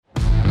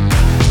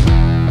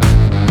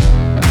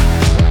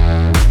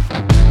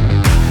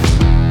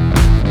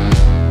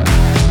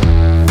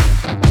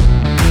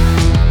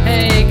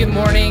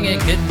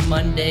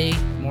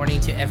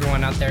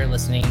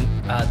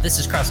This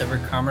is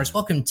Crossover Commerce.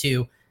 Welcome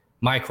to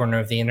my corner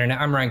of the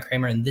internet. I'm Ryan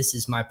Kramer, and this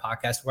is my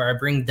podcast where I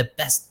bring the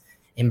best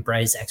and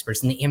brightest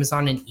experts in the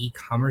Amazon and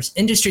e-commerce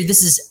industry.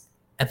 This is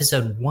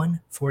episode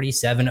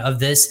 147 of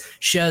this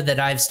show that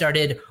I've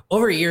started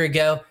over a year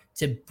ago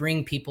to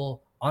bring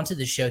people onto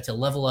the show to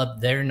level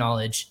up their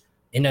knowledge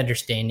and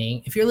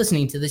understanding. If you're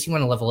listening to this, you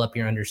want to level up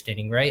your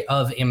understanding, right,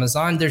 of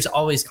Amazon. There's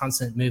always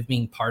constant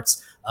moving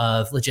parts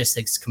of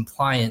logistics,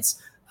 compliance,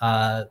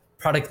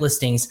 product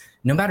listings.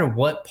 No matter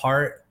what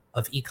part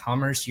of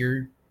e-commerce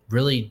you're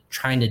really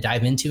trying to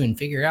dive into and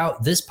figure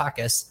out, this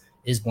podcast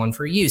is one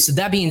for you. So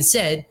that being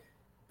said,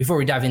 before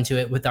we dive into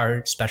it with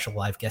our special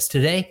live guest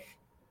today,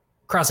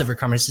 Crossover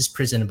Commerce is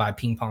presented by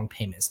Ping Pong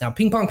Payments. Now,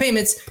 Ping Pong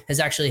Payments has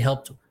actually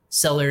helped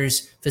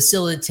sellers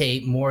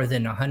facilitate more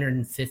than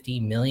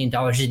 $150 million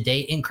a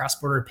day in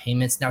cross-border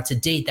payments. Now, to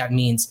date, that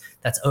means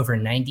that's over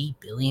 $90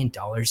 billion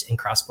in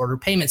cross-border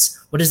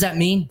payments. What does that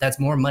mean? That's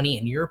more money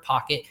in your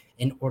pocket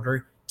in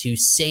order to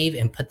save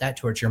and put that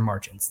towards your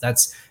margins.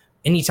 That's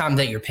anytime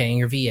that you're paying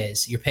your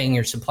VAs, you're paying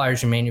your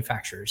suppliers, your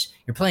manufacturers,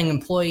 you're paying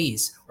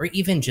employees, or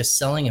even just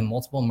selling in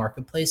multiple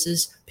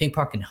marketplaces, Ping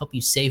Pong can help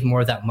you save more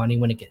of that money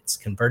when it gets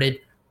converted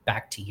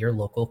back to your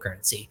local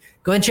currency.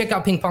 Go ahead and check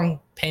out Ping Pong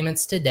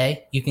Payments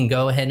today. You can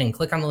go ahead and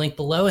click on the link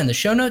below in the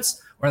show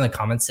notes or in the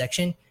comments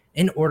section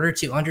in order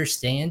to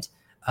understand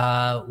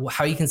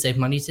how you can save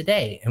money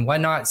today. And why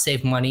not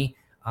save money,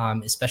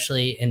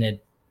 especially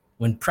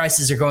when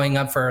prices are going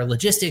up for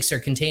logistics or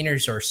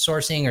containers or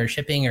sourcing or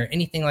shipping or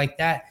anything like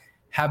that.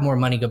 Have more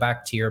money go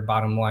back to your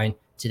bottom line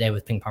today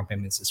with Ping Pong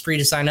Payments. It's free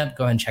to sign up.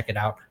 Go ahead and check it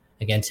out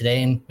again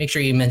today, and make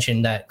sure you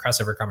mention that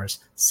Crossover Commerce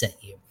sent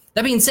you.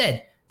 That being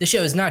said, the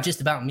show is not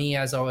just about me,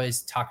 as I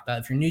always talk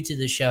about. If you're new to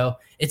the show,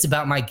 it's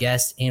about my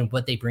guests and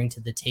what they bring to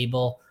the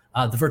table,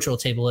 the virtual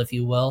table, if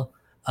you will,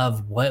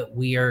 of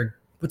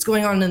what's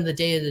going on in the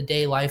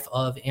day-to-day life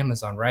of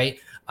Amazon, right?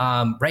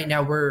 Right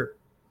now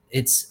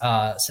it's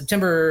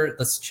September,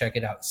 let's check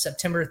it out.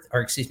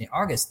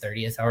 August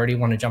 30th. I already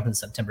want to jump into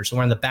September. So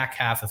we're in the back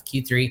half of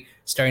Q3,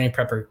 starting to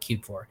prep for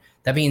Q4.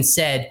 That being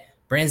said,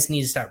 brands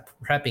need to start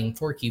prepping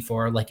for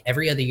Q4 like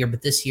every other year,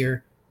 but this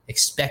year,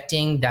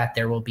 expecting that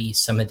there will be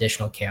some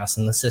additional chaos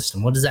in the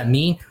system. What does that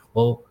mean?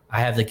 Well, I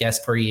have the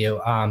guest for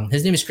you.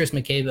 His name is Chris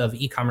McCabe of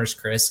E-Commerce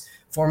Chris,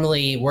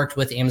 formerly worked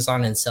with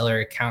Amazon and seller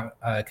account.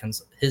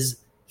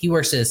 He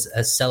works as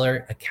a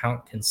seller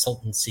account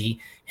consultancy.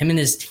 Him and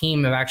his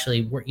team have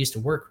actually used to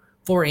work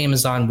for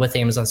Amazon with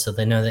Amazon, so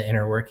they know the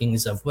inner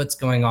workings of what's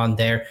going on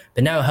there,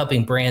 but now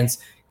helping brands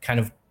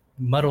kind of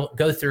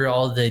go through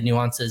all the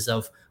nuances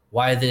of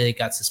why they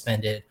got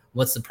suspended,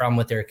 what's the problem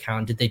with their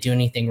account, did they do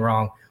anything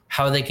wrong,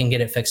 how they can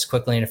get it fixed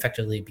quickly and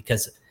effectively,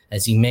 because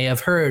as you may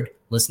have heard,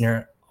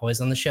 listener,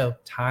 always on the show,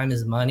 time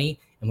is money.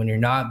 And when you're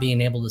not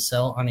being able to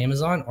sell on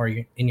Amazon or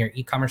you're in your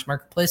e-commerce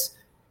marketplace,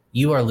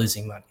 you are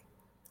losing money.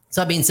 So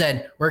that being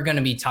said, we're going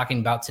to be talking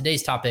about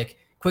today's topic,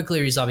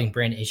 quickly resolving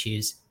brand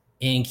issues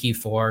in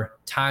Q4.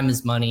 Time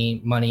is money.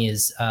 Money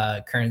is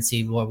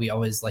currency, what we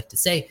always like to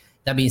say.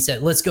 That being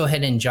said, let's go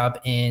ahead and jump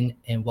in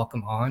and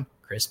welcome on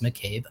Chris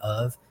McCabe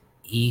of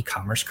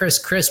E-Commerce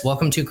Chris,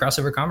 welcome to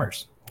Crossover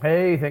Commerce.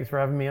 Hey, thanks for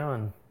having me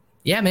on.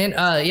 Yeah, man.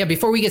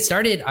 Before we get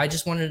started, I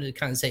just wanted to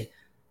kind of say,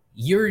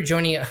 you're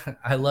joining.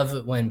 I love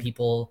it when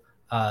people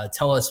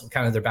tell us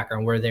kind of their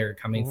background, where they're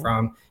coming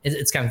from.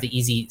 It's kind of the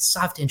easy,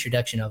 soft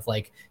introduction of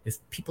like, if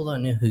people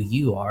don't know who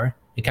you are,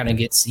 it kind of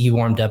gets you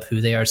warmed up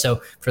who they are.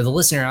 So for the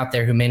listener out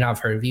there who may not have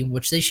heard of you,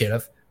 which they should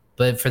have,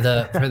 but for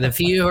the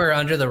few who are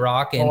under the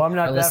rock and I'm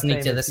not are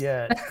listening to this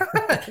yet.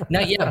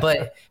 Not yet,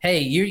 but hey,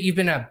 you've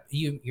been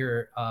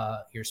you're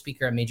a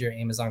speaker at major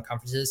Amazon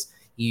conferences.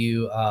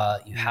 You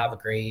have a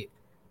great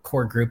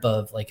core group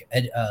of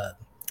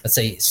let's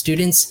say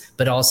students,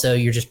 but also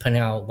you're just putting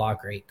out a lot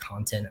of great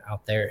content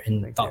out there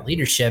in thought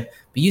leadership.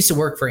 But you used to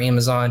work for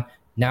Amazon.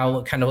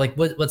 Now kind of like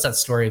what's that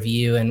story of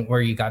you and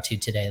where you got to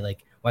today?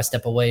 Like, why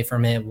step away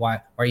from it?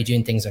 Why are you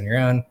doing things on your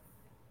own?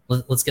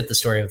 Let's get the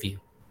story of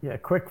you. Yeah,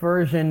 quick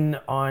version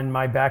on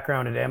my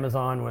background at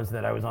Amazon was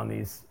that I was on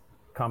these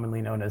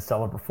commonly known as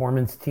seller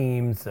performance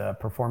teams,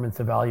 performance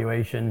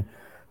evaluation,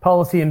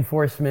 policy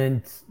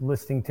enforcement,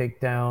 listing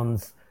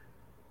takedowns,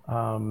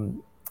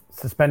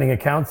 suspending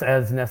accounts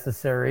as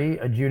necessary,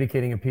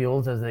 adjudicating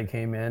appeals as they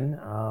came in,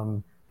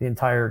 the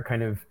entire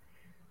kind of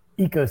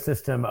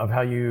ecosystem of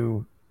how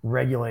you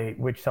regulate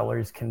which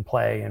sellers can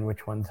play and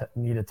which ones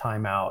need a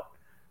timeout.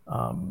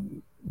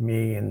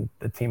 Me and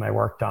the team I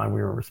worked on, we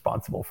were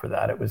responsible for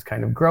that. It was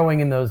kind of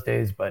growing in those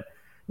days, but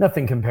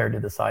nothing compared to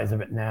the size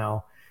of it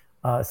now.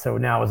 So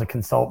now as a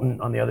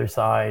consultant on the other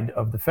side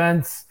of the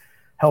fence,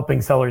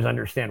 helping sellers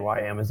understand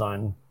why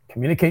Amazon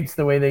communicates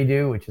the way they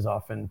do, which is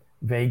often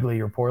vaguely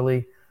or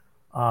poorly,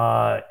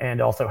 and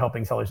also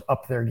helping sellers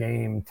up their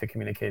game to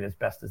communicate as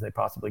best as they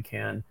possibly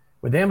can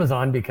with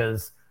Amazon,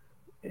 because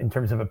in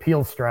terms of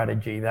appeal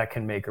strategy, that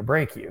can make or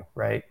break you,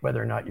 right?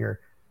 Whether or not you're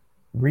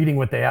reading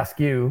what they ask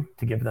you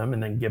to give them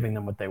and then giving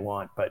them what they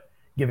want, but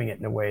giving it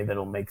in a way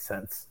that'll make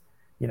sense,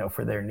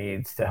 for their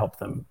needs to help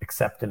them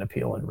accept an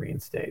appeal and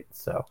reinstate.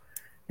 So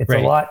It's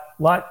Right. a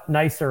lot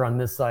nicer on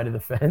this side of the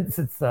fence.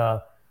 It's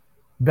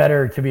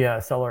better to be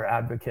a seller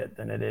advocate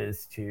than it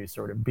is to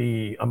sort of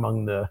be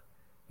among the,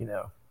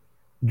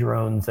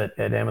 drones at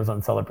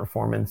Amazon Seller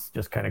Performance,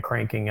 just kind of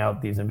cranking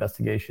out these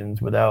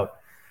investigations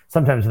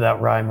sometimes without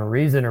rhyme or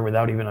reason, or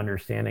without even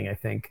understanding, I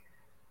think,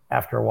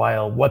 after a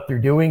while, what they're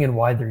doing and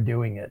why they're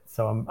doing it.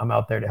 So I'm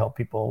out there to help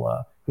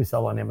people who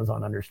sell on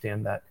Amazon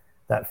understand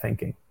that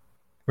thinking.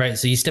 Right.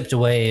 So you stepped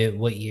away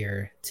what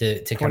year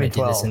to kind of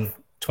do this in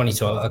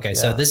 2012? Okay. Yeah.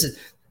 So this is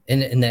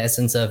in the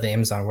essence of the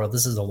Amazon world.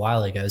 This is a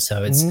while ago.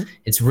 So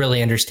it's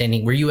really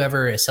understanding. Were you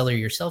ever a seller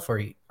yourself,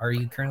 or are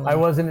you currently? I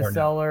wasn't a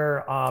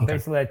seller.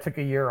 Basically, I took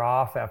a year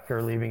off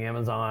after leaving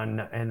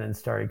Amazon and then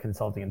started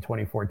consulting in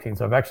 2014.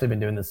 So I've actually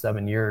been doing this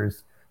 7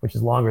 years, which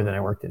is longer than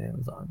I worked at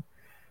Amazon.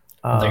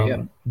 There you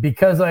go.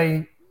 Because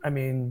I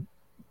mean,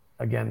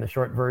 again, the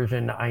short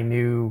version, I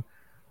knew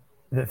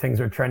that things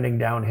were trending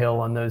downhill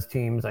on those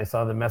teams. I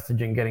saw the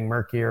messaging getting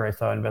murkier. I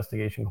saw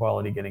investigation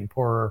quality getting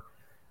poorer.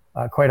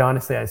 Quite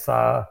honestly, I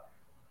saw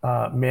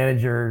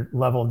manager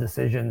level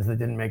decisions that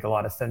didn't make a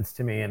lot of sense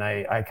to me. And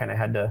I kind of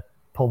had to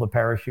pull the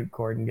parachute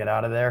cord and get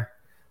out of there,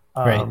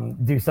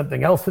 do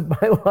something else with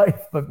my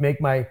life, but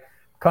make my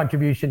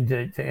contribution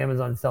to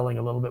Amazon selling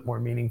a little bit more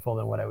meaningful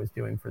than what I was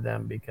doing for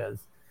them, because,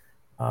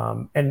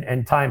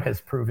 and time has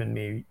proven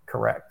me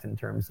correct in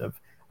terms of,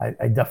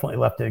 I definitely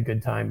left at a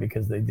good time,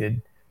 because they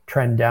did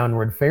trend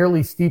downward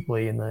fairly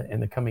steeply in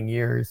the coming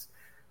years.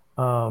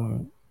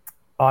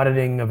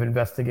 Auditing of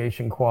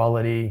investigation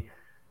quality,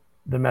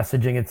 the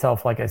messaging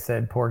itself, like I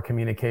said, poor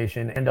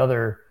communication, and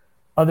other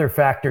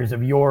factors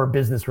of your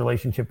business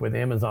relationship with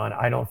Amazon.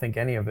 I don't think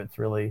any of it's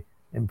really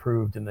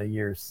improved in the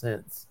years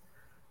since.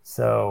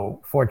 So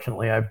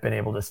fortunately, I've been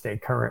able to stay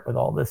current with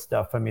all this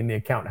stuff. I mean, the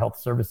account health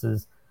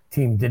services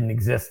team didn't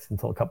exist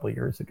until a couple of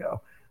years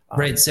ago.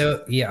 Right.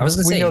 So yeah, I was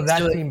going to say, we know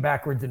that team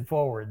backwards and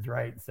forwards,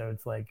 right? So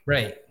it's like,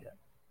 right. Yeah.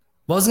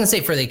 Well, I was going to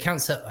say, for the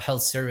account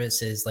health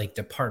services like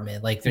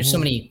department, like there's so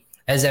many,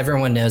 as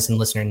everyone knows and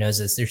listener knows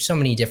this, there's so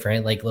many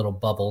different like little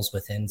bubbles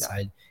within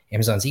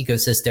Amazon's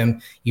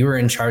ecosystem. You were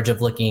in charge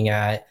of looking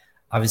at,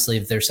 obviously,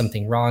 if there's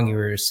something wrong, you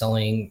were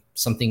selling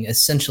something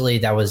essentially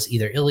that was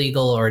either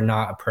illegal or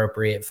not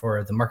appropriate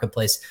for the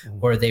marketplace,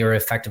 or they were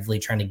effectively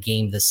trying to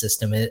game the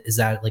system. Is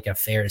that like a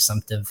fair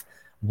assumptive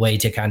way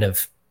to kind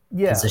of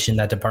position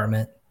that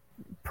department?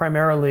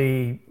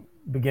 Primarily,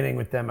 beginning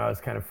with them, I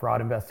was kind of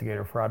fraud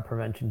investigator, fraud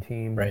prevention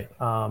team. Right.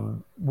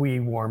 We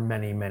wore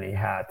many, many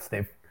hats.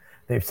 They've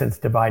since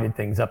divided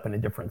things up into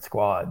different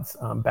squads.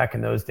 Back in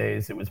those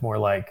days, it was more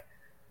like,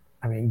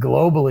 I mean,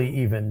 globally,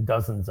 even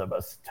dozens of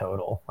us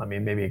total. I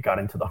mean, maybe it got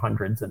into the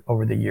hundreds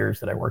over the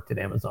years that I worked at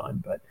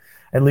Amazon, but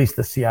at least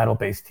the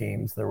Seattle-based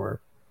teams, there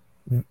were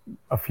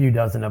a few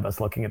dozen of us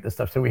looking at this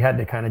stuff. So we had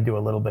to kind of do a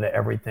little bit of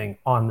everything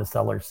on the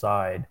seller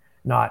side,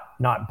 not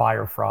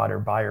buyer fraud or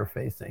buyer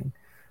facing.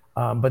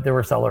 But there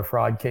were seller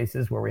fraud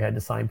cases where we had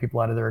to sign people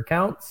out of their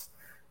accounts,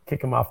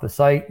 kick them off the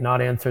site, not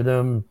answer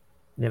them,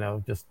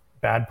 just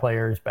bad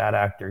players, bad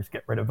actors,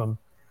 get rid of them.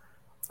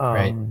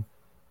 Right.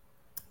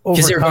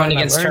 Because they're going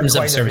against terms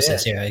of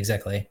services. Yeah,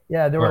 exactly.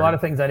 Yeah, there were a lot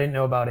of things I didn't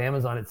know about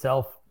Amazon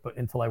itself, but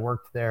until I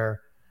worked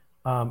there,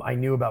 I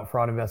knew about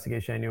fraud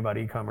investigation. I knew about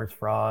e-commerce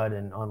fraud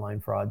and online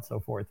fraud, so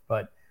forth.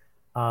 But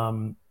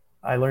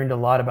I learned a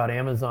lot about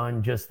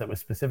Amazon just that was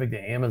specific to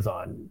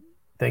Amazon,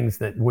 things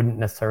that wouldn't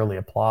necessarily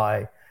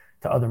apply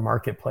to other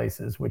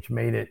marketplaces, which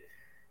made it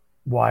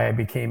why I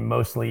became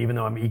mostly, even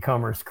though I'm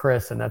e-commerce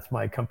Chris, and that's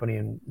my company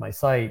and my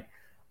site,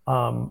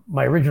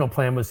 my original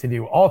plan was to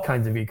do all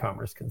kinds of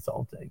e-commerce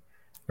consulting.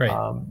 Right.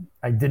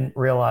 I didn't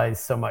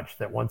realize so much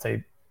that once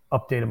I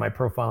updated my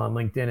profile on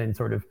LinkedIn and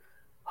sort of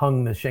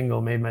hung the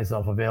shingle, made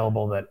myself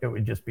available, that it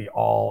would just be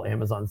all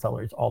Amazon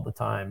sellers all the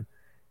time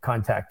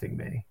contacting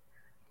me.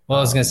 Well,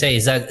 I was going to say,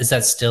 is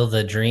that still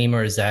the dream,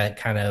 or is that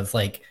kind of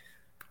like,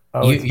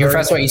 you're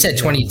fast forward, you said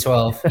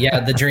 2012. Yeah,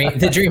 the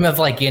dream of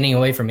like getting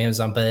away from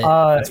Amazon, but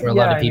that's where a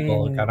lot of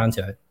people got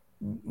onto it.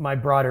 My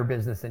broader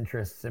business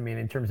interests, I mean,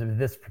 in terms of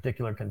this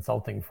particular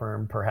consulting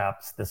firm,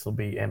 perhaps this will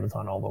be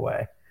Amazon all the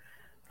way.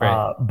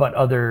 Right. But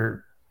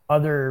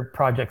other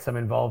projects I'm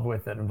involved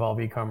with that involve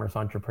e-commerce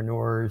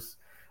entrepreneurs,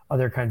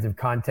 other kinds of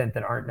content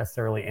that aren't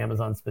necessarily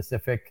Amazon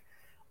specific,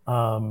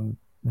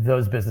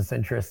 those business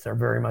interests are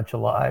very much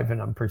alive,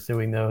 and I'm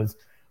pursuing those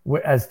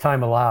as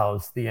time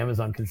allows. The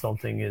Amazon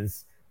consulting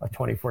is a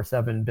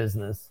 24/7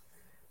 business.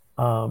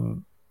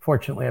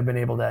 Fortunately, I've been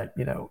able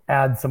to,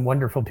 add some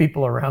wonderful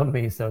people around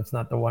me. So it's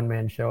not the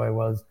one-man show I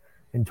was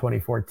in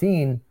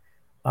 2014.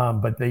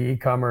 But the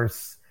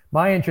e-commerce,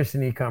 my interest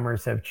in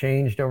e-commerce have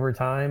changed over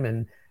time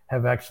and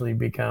have actually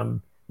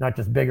become not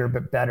just bigger,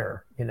 but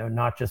better,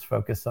 not just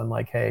focused on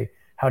like, hey,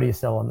 how do you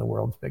sell on the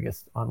world's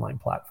biggest online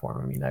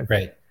platform? I mean,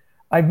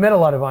 I've met a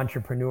lot of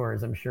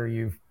entrepreneurs. I'm sure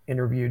you've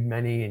interviewed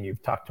many, and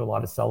you've talked to a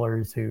lot of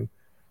sellers who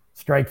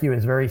strike you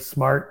as very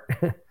smart,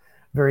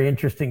 very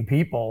interesting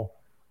people.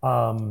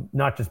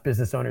 Not just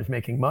business owners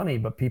making money,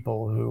 but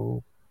people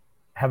who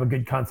have a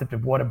good concept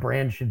of what a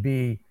brand should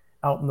be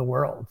out in the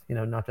world,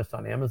 not just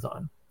on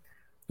Amazon.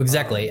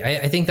 Exactly.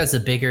 I think that's a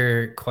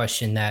bigger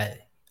question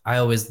that I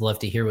always love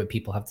to hear what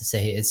people have to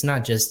say. It's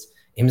not just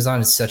Amazon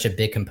is such a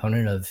big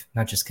component of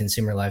not just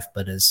consumer life,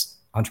 but as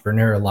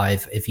entrepreneur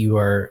life. If you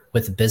are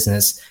with a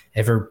business,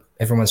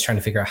 everyone's trying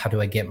to figure out how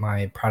do I get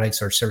my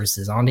products or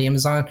services onto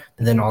Amazon,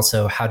 but then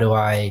also how do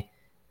I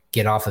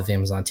get off of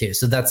Amazon too.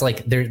 So that's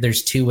like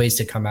there's two ways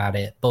to come at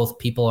it. Both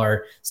people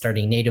are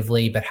starting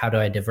natively, but how do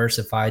I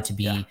diversify to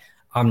be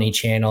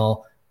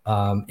omni-channel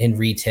in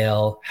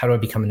retail? How do I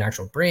become an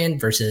actual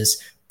brand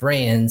versus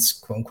brands,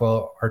 quote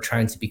unquote, are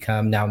trying to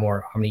become now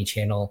more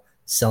omni-channel,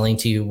 selling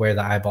to where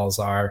the eyeballs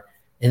are.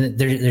 And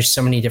there's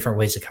so many different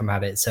ways to come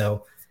at it.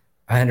 So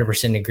I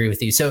 100% agree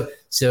with you. So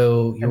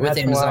you're with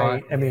Amazon.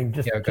 Why, I mean,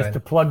 just to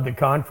plug the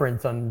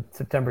conference on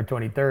September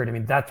 23rd. I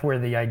mean, that's where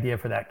the idea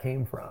for that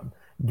came from.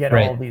 Get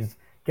all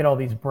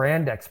these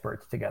brand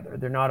experts together.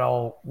 They're not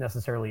all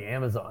necessarily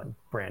Amazon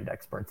brand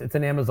experts. It's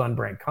an Amazon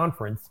brand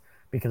conference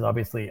because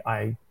obviously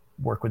I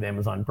work with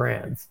Amazon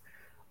brands.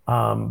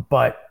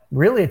 But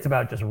really it's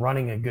about just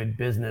running a good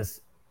business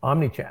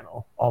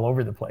omni-channel all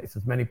over the place,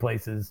 as many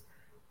places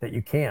that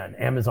you can,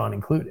 Amazon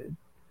included.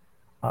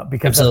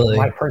 Because that's what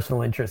my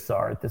personal interests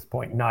are at this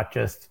point, not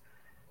just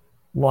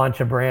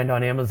launch a brand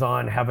on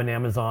Amazon, have an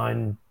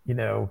Amazon,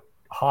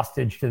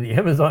 hostage to the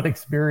Amazon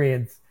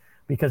experience,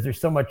 because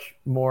there's so much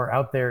more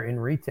out there in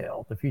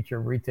retail. The future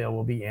of retail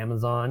will be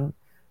Amazon,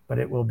 but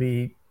it will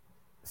be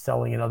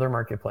selling in other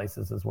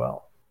marketplaces as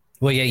well.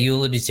 Well, yeah, you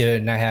alluded to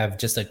it, and I have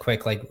just a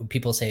quick,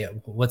 people say,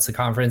 what's the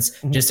conference?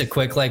 Mm-hmm. Just a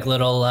quick,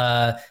 little,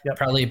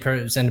 probably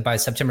presented by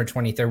September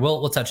 23rd.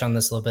 We'll touch on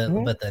this a little bit,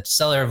 mm-hmm. But the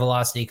Seller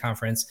Velocity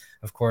Conference,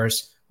 of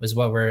course, was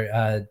what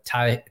we're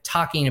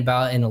talking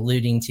about and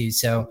alluding to.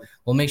 So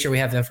we'll make sure we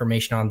have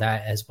information on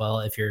that as well.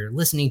 If you're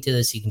listening to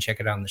this, you can check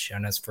it out in the show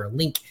notes for a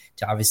link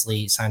to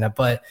obviously sign up.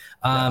 But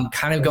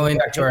kind of going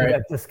back to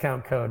our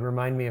discount code,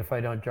 remind me if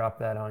I don't drop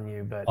that on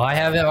you. But I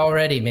have it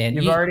already, man.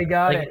 You've already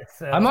got it.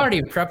 So. I'm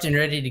already prepped and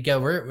ready to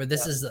go.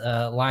 This is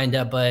lined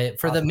up. But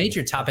for the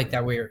major topic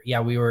that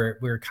we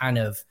were kind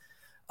of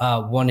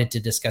wanted to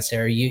discuss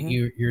there.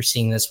 You're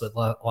seeing this with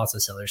lots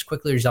of sellers,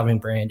 quickly resolving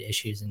brand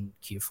issues in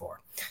Q4.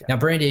 Yeah. Now,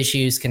 brand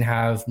issues can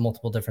have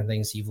multiple different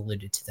things. You've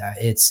alluded to that.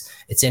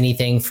 It's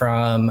anything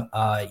from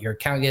your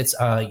account gets,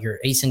 your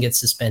ASIN gets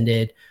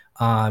suspended.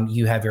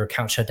 You have your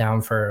account shut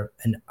down for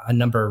a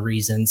number of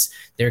reasons.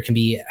 There can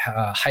be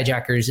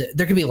hijackers.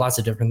 There can be lots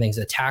of different things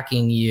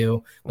attacking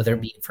you, whether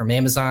it be from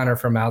Amazon or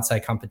from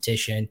outside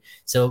competition.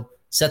 So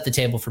set the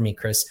table for me,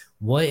 Chris.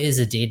 What is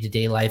a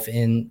day-to-day life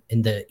in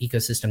the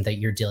ecosystem that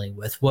you're dealing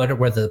with? What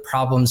are the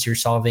problems you're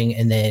solving?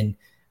 And then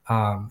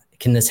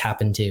can this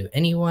happen to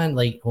anyone?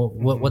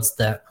 What's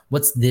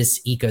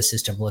this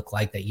ecosystem look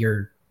like that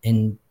you're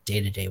in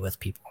day-to-day with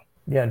people?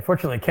 Yeah,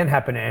 unfortunately, it can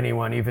happen to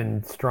anyone.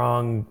 Even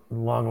strong,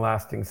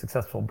 long-lasting,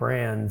 successful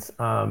brands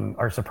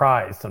are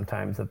surprised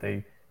sometimes that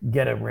they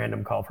get a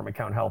random call from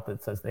Account Health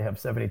that says they have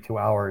 72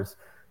 hours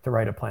to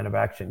write a plan of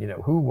action.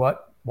 Who,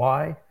 what,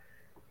 why?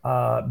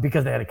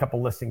 Because they had a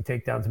couple listing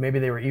takedowns. Maybe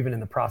they were even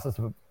in the process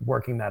of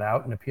working that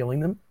out and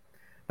appealing them,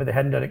 but they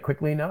hadn't done it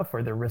quickly enough,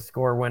 or their risk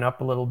score went up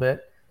a little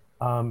bit.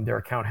 Their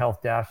Account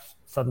Health dash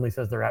suddenly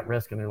says they're at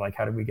risk, and they're like,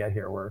 how did we get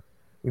here?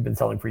 We've been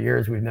selling for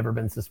years. We've never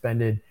been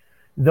suspended.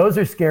 Those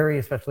are scary,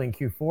 especially in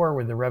Q4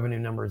 where the revenue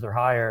numbers are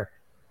higher.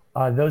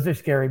 Those are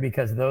scary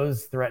because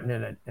those threaten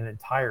an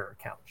entire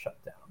account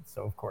shutdown.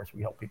 So of course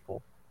we help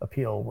people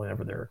appeal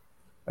whenever their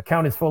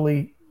account is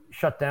fully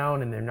shut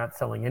down and they're not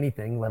selling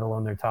anything, let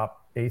alone their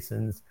top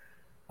ASINs.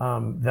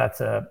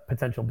 That's a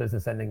potential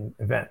business ending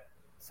event.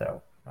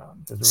 So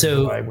there's a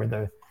reason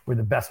why we're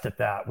the best at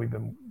that. We've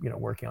been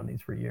working on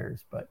these for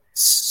years. But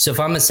so if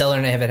I'm a seller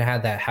and I haven't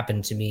had that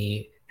happen to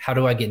me, how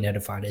do I get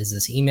notified? Is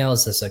this email?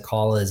 Is this a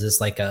call? Is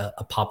this like a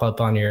pop-up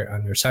on your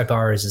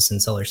sidebar? Is this in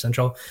Seller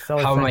Central?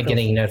 How am I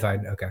getting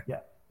notified? Okay. Yeah.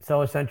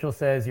 Seller Central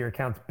says your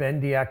account's been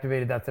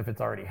deactivated. That's if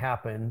it's already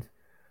happened.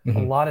 Mm-hmm.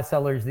 A lot of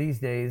sellers these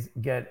days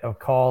get a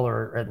call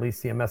or at least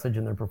see a message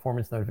in their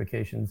performance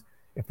notifications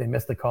if they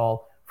missed the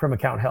call from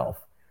Account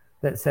Health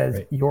that says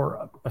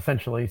you're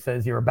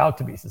about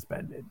to be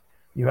suspended.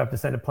 You have to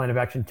send a plan of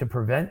action to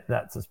prevent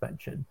that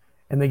suspension.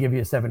 And they give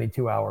you a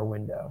 72-hour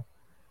window.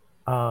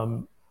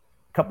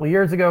 A couple of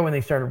years ago when they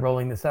started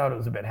rolling this out, it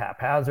was a bit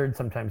haphazard.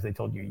 Sometimes they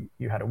told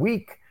you had a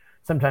week,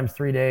 sometimes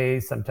 3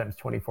 days, sometimes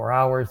 24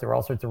 hours. There were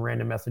all sorts of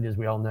random messages.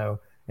 We all know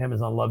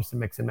Amazon loves to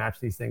mix and match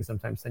these things,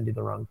 sometimes send you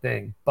the wrong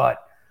thing.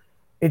 But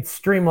it's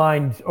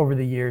streamlined over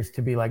the years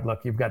to be like,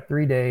 look, you've got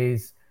 3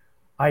 days.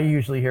 I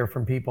usually hear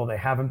from people, they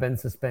haven't been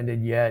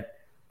suspended yet.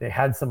 They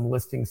had some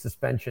listing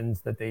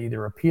suspensions that they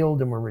either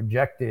appealed and were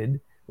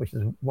rejected, which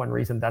is one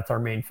reason that's our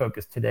main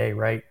focus today,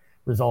 right?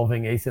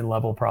 Resolving ASIN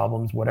level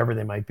problems, whatever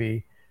they might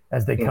be,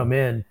 as they come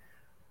in,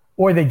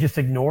 or they just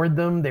ignored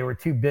them. They were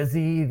too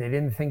busy. They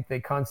didn't think they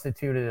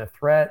constituted a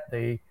threat.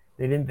 They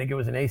didn't think it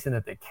was an ASIN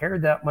that they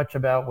cared that much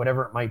about,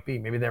 whatever it might be.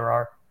 Maybe they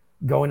were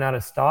going out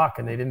of stock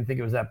and they didn't think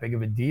it was that big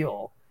of a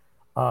deal.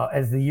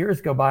 As the years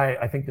go by,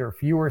 I think there are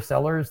fewer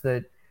sellers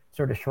that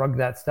sort of shrug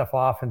that stuff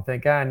off and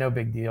think, no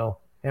big deal.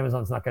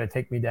 Amazon's not going to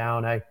take me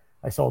down. I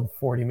I sold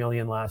 40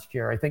 million last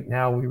year. I think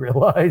now we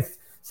realize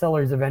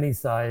sellers of any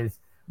size,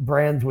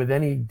 brands with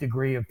any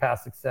degree of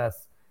past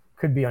success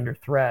could be under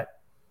threat.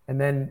 And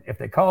then if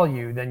they call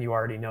you, then you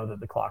already know that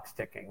the clock's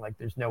ticking. Like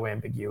there's no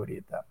ambiguity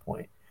at that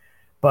point.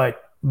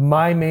 But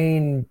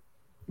long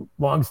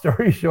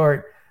story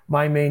short,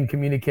 my main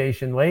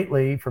communication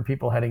lately for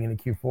people heading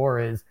into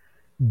Q4 is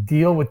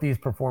deal with these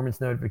performance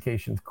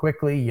notifications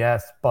quickly,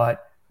 yes,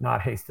 but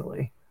not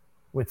hastily,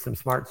 with some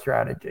smart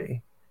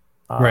strategy.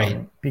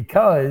 Right.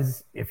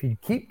 Because if you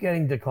keep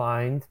getting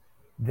declined,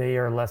 they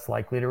are less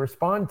likely to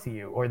respond to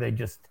you, or they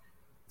just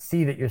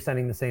see that you're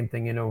sending the same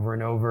thing in over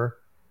and over.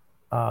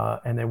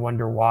 And they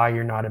wonder why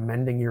you're not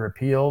amending your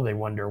appeal. They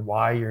wonder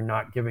why you're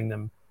not giving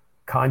them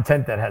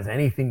content that has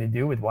anything to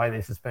do with why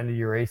they suspended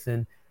your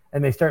ASIN.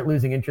 And they start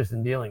losing interest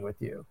in dealing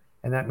with you.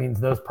 And that means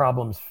those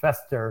problems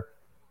fester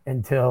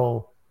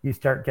until you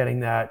start getting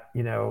that,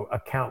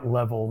 account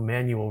level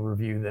manual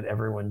review that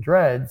everyone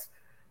dreads,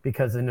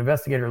 because an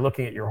investigator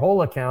looking at your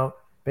whole account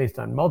based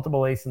on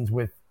multiple ASINs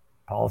with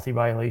policy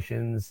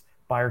violations,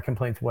 buyer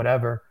complaints,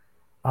 whatever,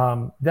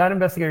 that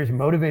investigator is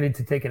motivated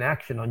to take an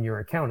action on your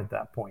account at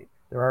that point.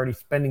 They're already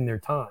spending their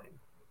time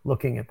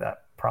looking at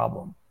that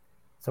problem.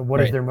 So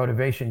what is their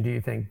motivation, do you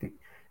think?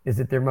 Is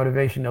it their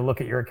motivation to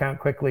look at your account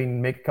quickly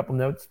and make a couple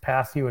notes,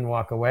 pass you and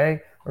walk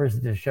away? Or is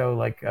it to show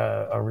like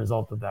a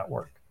result of that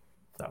work?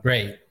 So.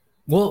 Right.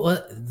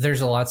 Well,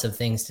 there's lots of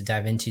things to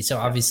dive into. So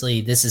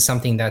obviously this is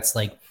something that's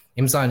like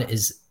Amazon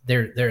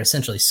they're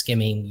essentially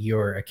skimming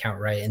your account,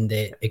 right? And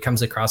it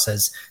comes across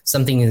as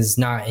something is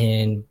not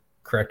in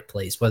correct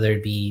place, whether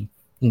it be,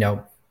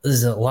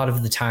 is a lot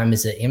of the time,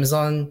 is it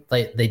Amazon,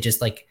 like they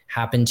just like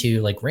happen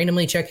to like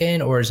randomly check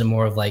in, or is it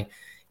more of like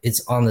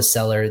it's on the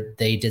seller,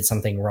 they did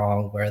something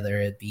wrong,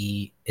 whether it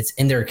be it's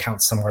in their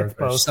account somewhere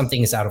or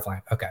something is out of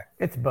line? Okay.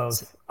 It's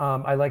both.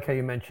 I like how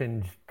you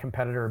mentioned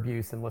competitor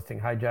abuse and listing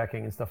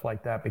hijacking and stuff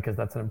like that, because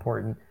that's an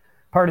important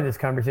part of this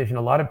conversation.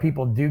 A lot of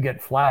people do get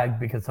flagged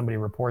because somebody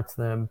reports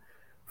them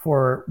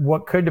for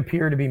what could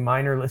appear to be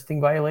minor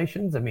listing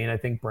violations. I mean, I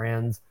think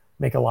brands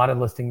make a lot of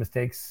listing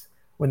mistakes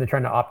when they're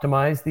trying to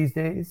optimize these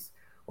days,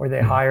 or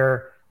they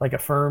hire like a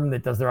firm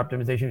that does their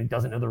optimization who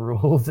doesn't know the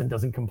rules and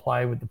doesn't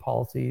comply with the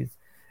policies,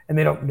 and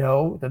they don't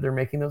know that they're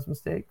making those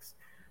mistakes.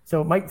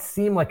 So it might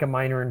seem like a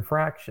minor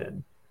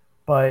infraction,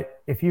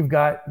 but if you've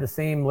got the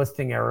same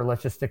listing error,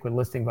 let's just stick with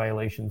listing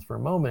violations for a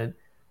moment,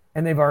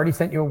 and they've already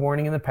sent you a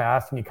warning in the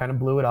past and you kind of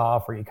blew it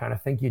off, or you kind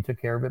of think you took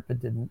care of it but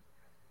didn't,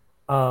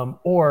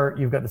 or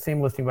you've got the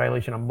same listing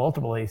violation on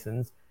multiple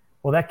ASINs,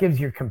 well, that gives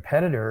your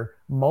competitor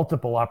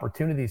multiple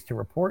opportunities to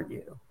report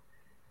you.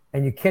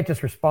 And you can't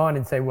just respond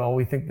and say, well,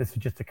 we think this is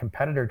just a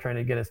competitor trying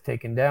to get us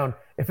taken down.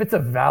 If it's a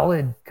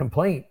valid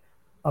complaint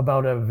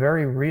about a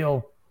very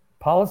real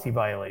policy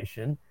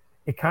violation,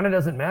 it kind of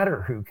doesn't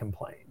matter who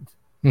complained.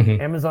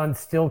 Amazon's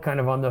still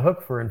kind of on the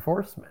hook for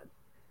enforcement.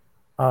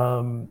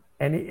 And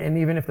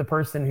even if the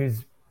person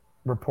who's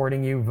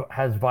reporting you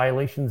has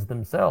violations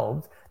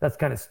themselves, that's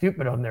kind of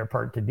stupid on their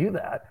part to do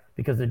that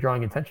because they're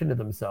drawing attention to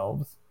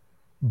themselves.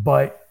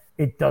 But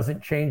it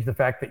doesn't change the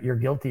fact that you're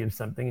guilty of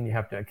something and you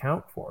have to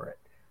account for it.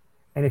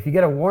 And if you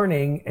get a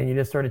warning and you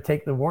just sort of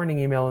take the warning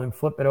email and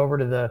flip it over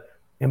to the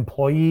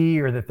employee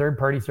or the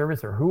third-party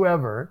service or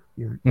whoever,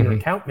 your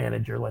account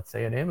manager, let's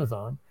say at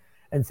Amazon,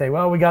 and say,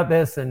 well, we got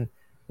this and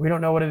we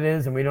don't know what it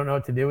is and we don't know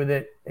what to do with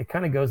it, it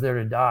kind of goes there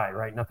to die,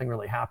 right? Nothing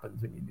really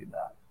happens when you do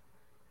that.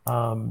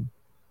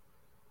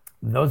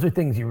 Those are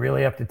things you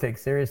really have to take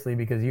seriously,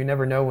 because you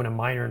never know when a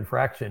minor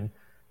infraction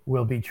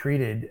will be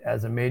treated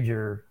as a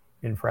major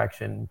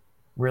infraction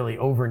really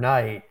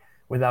overnight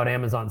without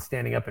Amazon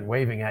standing up and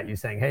waving at you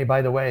saying, hey, by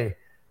the way,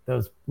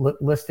 those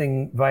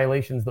listing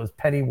violations, those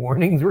petty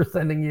warnings we're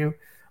sending you,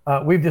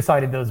 we've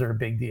decided those are a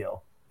big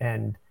deal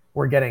and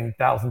we're getting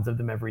thousands of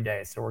them every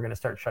day. So we're going to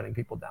start shutting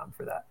people down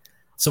for that.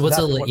 So what's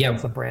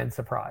makes a brand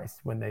surprised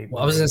when they,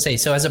 I was going to say,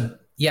 so as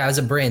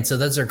a brand, so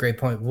that's a great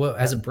point.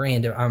 As a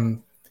brand,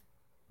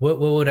 what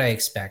would I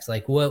expect?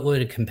 Like, what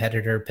would a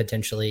competitor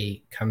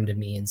potentially come to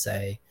me and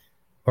say,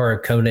 or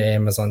come to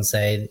Amazon and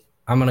say,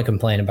 I'm going to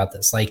complain about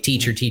this. Like,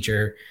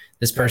 teacher,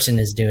 this person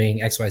is doing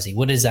XYZ.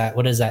 What is that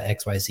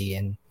XYZ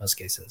in most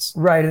cases?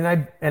 Right.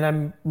 And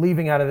I'm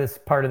leaving out of this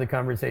part of the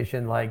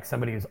conversation, like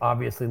somebody who's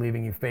obviously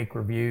leaving you fake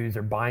reviews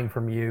or buying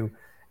from you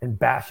and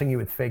bashing you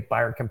with fake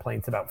buyer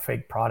complaints about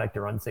fake product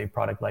or unsafe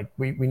product. Like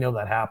we know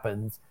that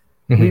happens.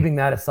 Leaving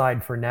that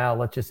aside for now,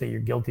 let's just say you're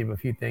guilty of a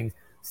few things.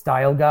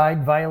 Style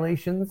guide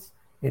violations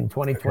in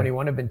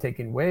 2021 have been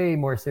taken way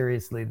more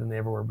seriously than they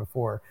ever were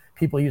before.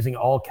 People using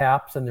all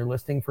caps in their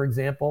listing, for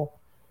example.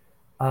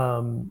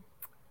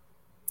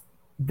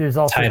 There's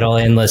also title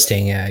and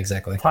listing. Yeah,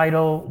 exactly.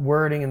 Title,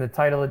 wording in the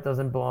title, it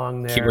doesn't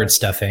belong there. Keyword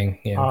stuffing.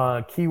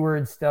 Yeah.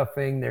 Keyword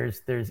stuffing.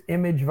 There's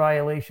image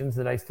violations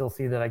that I still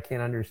see that I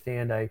can't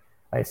understand. I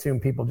assume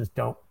people just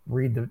don't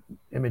read the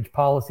image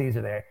policies,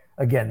 or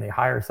they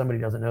hire somebody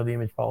who doesn't know the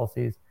image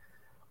policies.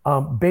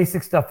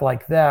 Basic stuff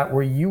like that,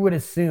 where you would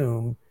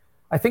assume,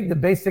 I think the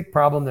basic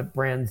problem that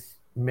brands,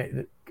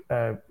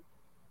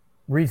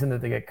 reason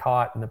that they get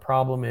caught, and the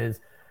problem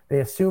is they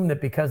assume that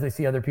because they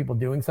see other people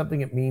doing something,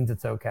 it means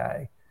it's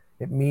okay.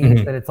 It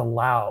means that it's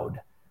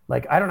allowed.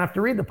 Like, I don't have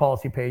to read the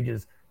policy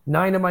pages.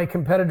 9 of my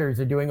competitors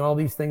are doing all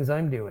these things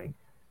I'm doing.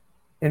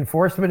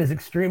 Enforcement is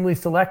extremely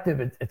selective.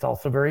 It's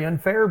also very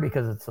unfair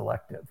because it's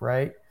selective,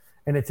 right?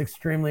 And it's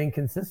extremely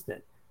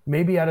inconsistent.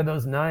 Maybe out of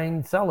those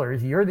 9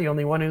 sellers, you're the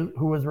only one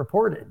who was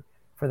reported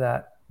for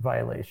that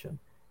violation.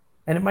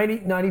 And it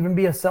might not even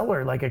be a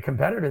seller, like a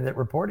competitor that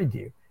reported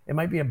you. It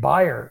might be a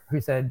buyer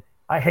who said,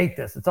 I hate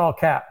this. It's all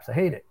caps. I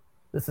hate it.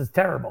 This is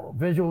terrible.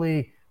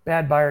 Visually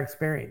bad buyer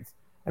experience.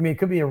 I mean, it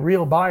could be a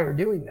real buyer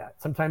doing that.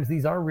 Sometimes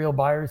these are real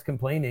buyers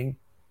complaining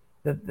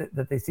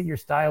that they see your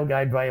style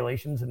guide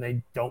violations and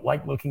they don't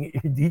like looking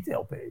at your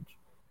detail page.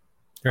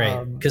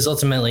 Right. Because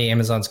ultimately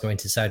Amazon's going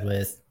to side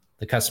with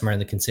the customer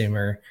and the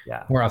consumer.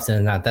 Yeah. More often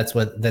than not, that's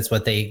what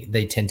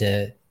they tend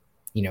to,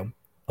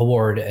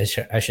 award.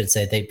 I should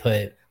say they put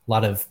a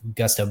lot of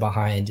gusto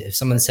behind. If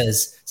someone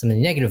says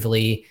something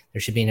negatively, there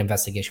should be an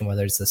investigation,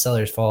 whether it's the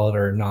seller's fault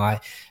or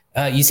not.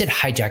 You said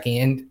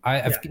hijacking, and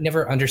I've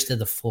never understood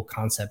the full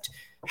concept.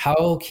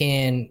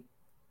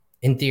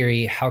 In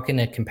theory, how can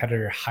a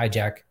competitor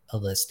hijack a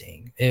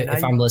listing?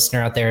 If I'm a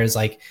listener out there is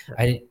like,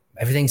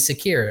 everything's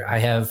secure. I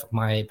have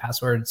my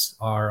passwords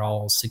are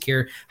all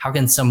secure. How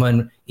can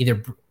someone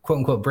either quote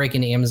unquote break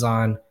into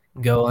Amazon,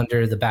 go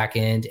under the back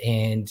end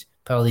and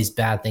put all these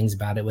bad things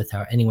about it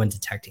without anyone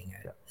detecting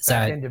it? Is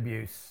back end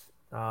abuse.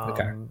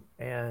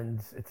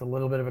 And it's a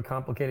little bit of a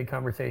complicated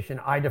conversation.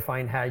 I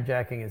define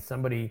hijacking as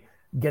somebody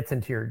gets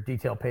into your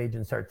detail page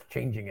and starts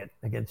changing it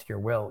against your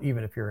will,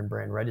 even if you're in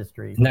brand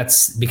registry. And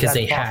that's because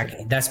they hack.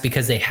 That's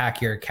because they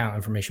hack your account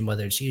information,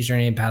 whether it's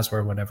username,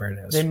 password, whatever it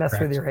is. They mess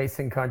with your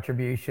async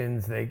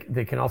contributions. They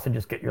can also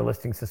just get your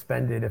listing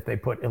suspended if they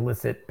put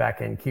illicit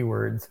backend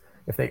keywords.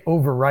 If they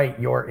overwrite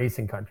your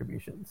async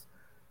contributions,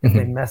 if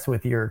they mess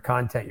with your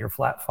content, your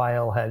flat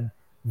file had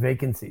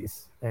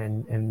vacancies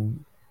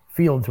and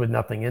fields with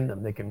nothing in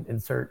them. They can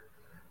insert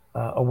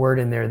a word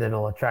in there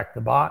that'll attract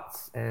the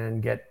bots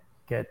and get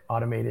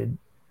automated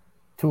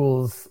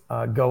tools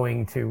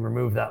going to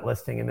remove that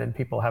listing, and then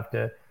people have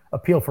to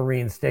appeal for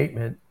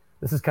reinstatement.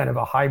 This is kind of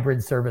a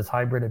hybrid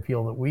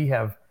appeal that we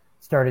have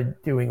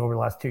started doing over the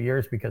last 2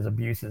 years because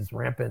abuse is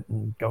rampant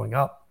and going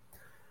up.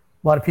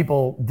 A lot of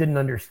people didn't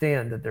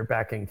understand that their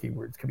backend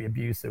keywords could be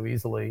abused so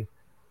easily,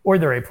 or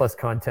their A+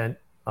 content.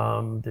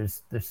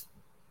 There's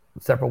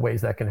several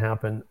ways that can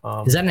happen.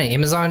 Is that an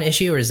Amazon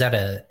issue or is that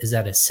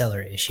a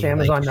seller issue?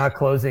 Amazon not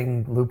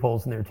closing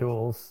loopholes in their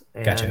tools.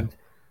 And gotcha.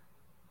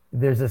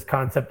 There's this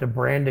concept of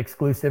brand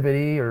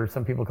exclusivity, or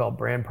some people call it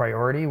brand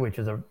priority, which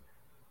is a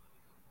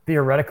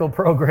theoretical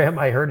program.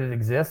 I heard it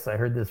exists. I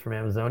heard this from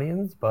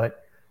Amazonians,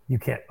 but you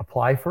can't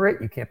apply for it.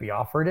 You can't be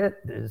offered it.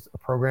 There's a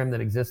program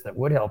that exists that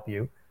would help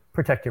you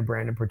protect your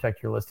brand and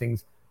protect your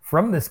listings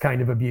from this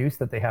kind of abuse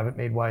that they haven't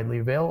made widely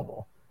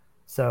available.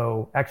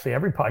 So actually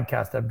every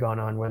podcast I've gone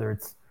on, whether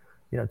it's,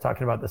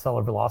 talking about the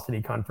Seller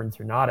Velocity Conference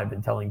or not, I've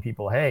been telling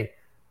people, hey,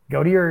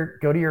 go to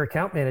your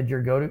account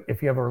manager,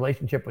 if you have a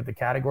relationship with the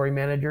category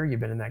manager, you've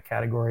been in that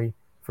category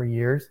for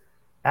years,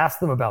 ask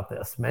them about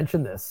this,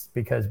 mention this,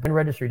 because brand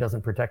registry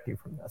doesn't protect you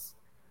from this.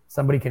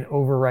 Somebody can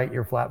overwrite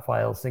your flat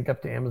files, sync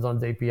up to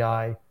Amazon's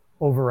API,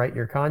 overwrite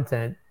your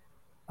content.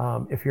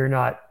 If you're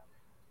not,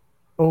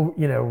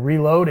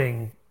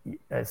 reloading,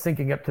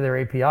 syncing up to their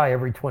API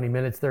every 20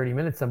 minutes, 30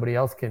 minutes, somebody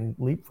else can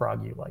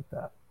leapfrog you like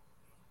that.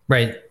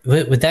 Right.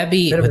 Would that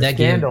be a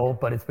scandal?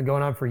 But it's been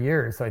going on for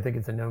years, so I think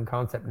it's a known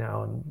concept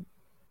now. And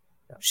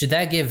should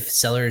that give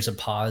sellers a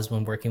pause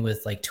when working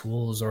with like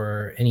tools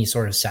or any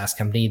sort of SaaS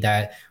company,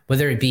 that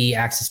whether it be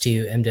access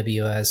to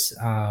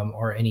MWS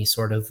or any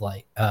sort of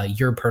like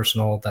your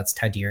personal that's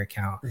tied to your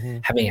account,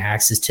 having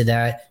access to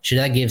that, should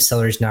that give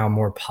sellers now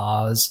more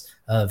pause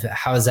of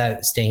how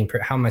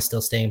am I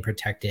still staying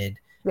protected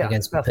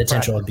against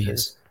potential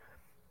abuse?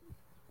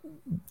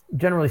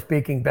 Generally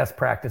speaking, best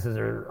practices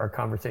are a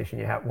conversation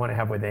you want to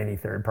have with any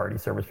third-party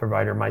service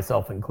provider,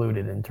 myself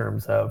included, in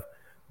terms of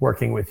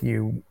working with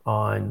you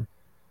on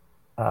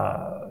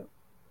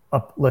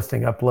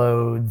listing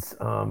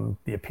uploads,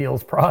 the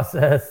appeals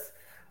process.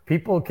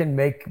 People can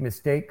make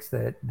mistakes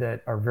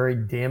that are very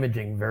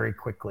damaging very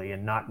quickly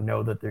and not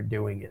know that they're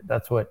doing it.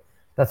 That's what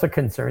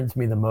concerns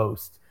me the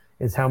most,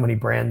 is how many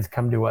brands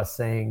come to us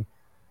saying,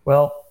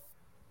 well,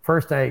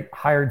 first I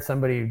hired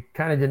somebody who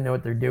kind of didn't know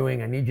what they're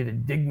doing. I need you to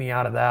dig me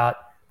out of that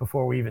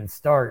before we even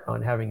start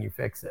on having you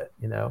fix it,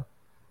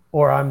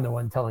 Or I'm the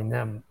one telling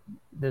them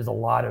there's a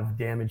lot of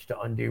damage to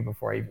undo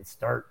before I even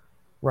start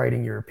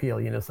writing your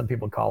appeal. Some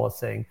people call us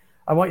saying,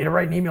 I want you to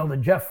write an email to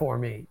Jeff for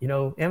me.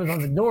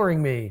 Amazon's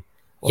ignoring me.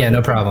 Yeah,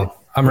 no problem.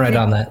 I'm right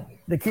on that.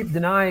 They keep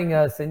denying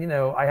us. And,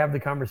 I have the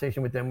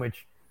conversation with them,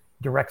 which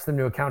directs them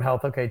to account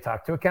health. Okay,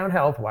 talk to account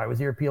health. Why was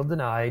your appeal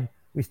denied?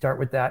 We start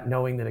with that,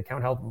 knowing that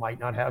account health might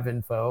not have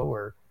info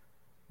or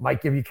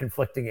might give you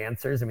conflicting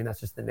answers. I mean, that's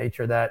just the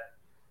nature of that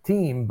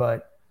team.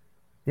 But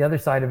the other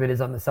side of it is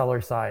on the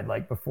seller side.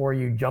 Like, before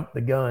you jump the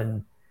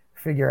gun,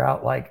 figure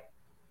out, like,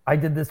 I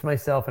did this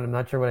myself and I'm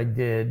not sure what I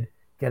did.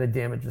 Get a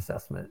damage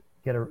assessment,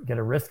 get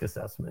a risk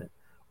assessment,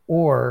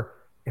 or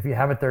if you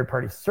have a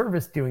third-party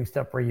service doing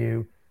stuff for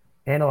you,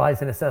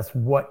 analyze and assess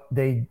what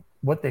they've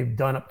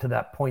done up to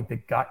that point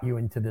that got you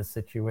into this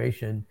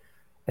situation,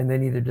 and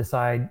then either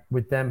decide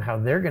with them how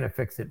they're going to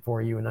fix it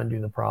for you and undo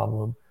the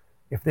problem.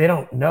 If they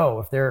don't know,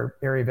 if their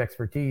area of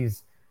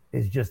expertise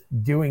is just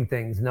doing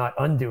things, not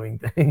undoing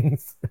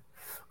things,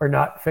 or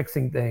not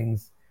fixing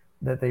things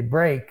that they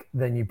break,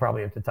 then you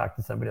probably have to talk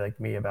to somebody like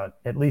me about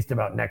at least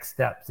about next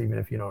steps, even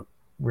if you don't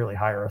really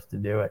hire us to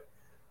do it.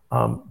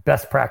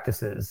 Best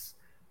practices.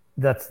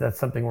 That's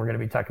something we're going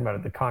to be talking about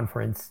at the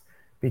conference,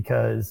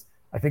 because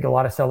I think a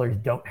lot of sellers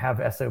don't have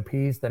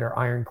SOPs that are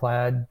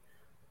ironclad,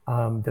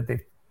 that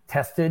they've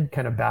tested,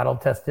 kind of battle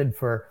tested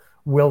for,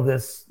 will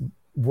this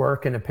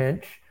work in a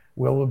pinch?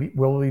 Will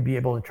we be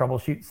able to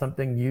troubleshoot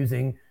something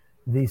using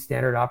these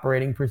standard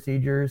operating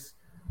procedures?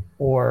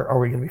 Or are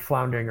we going to be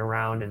floundering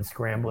around and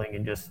scrambling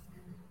and just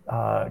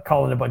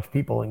calling a bunch of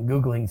people and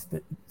Googling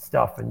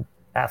stuff and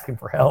asking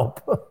for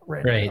help?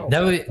 Right.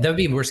 That would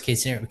be worst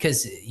case scenario,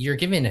 because you're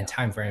given a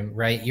time frame,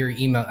 right? Your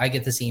email, I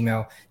get this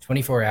email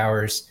 24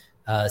 hours,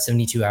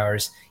 72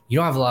 hours. You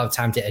don't have a lot of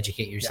time to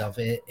educate yourself.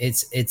 Yeah.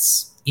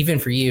 It's even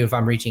for you, if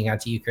I'm reaching out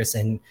to you, Chris,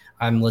 and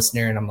I'm a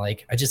listener and I'm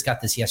like, I just got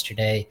this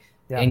yesterday.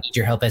 Yeah. I need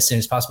your help as soon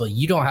as possible.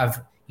 You don't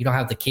have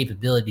the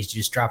capability to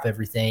just drop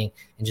everything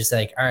and just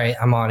like, all right,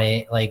 I'm on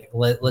it. Like,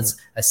 let's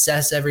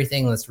assess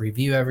everything. Let's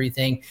review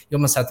everything. You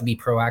almost have to be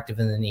proactive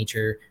in the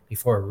nature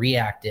before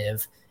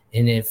reactive.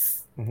 And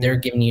if they're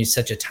giving you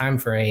such a time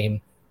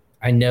frame,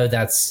 I know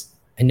that's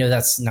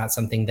not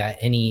something that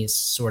any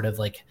sort of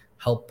like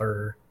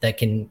helper that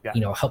can,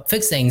 help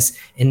fix things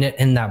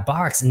in that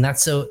box. And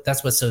that's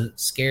what's so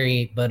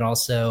scary, but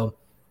also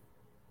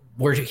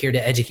we're here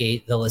to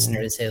educate the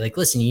listener to say, like,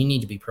 listen, you need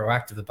to be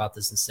proactive about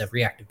this instead of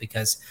reactive,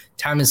 because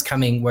time is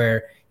coming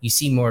where you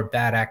see more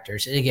bad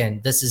actors. And again,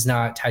 this is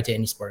not tied to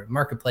any sport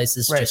marketplace.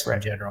 This is just in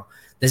general.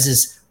 This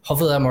is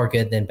hopefully a lot more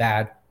good than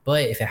bad.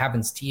 But if it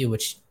happens to you,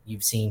 which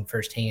you've seen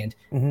firsthand,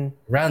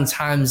 around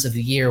times of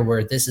the year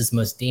where this is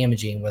most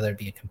damaging, whether it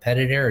be a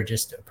competitor or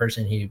just a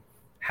person who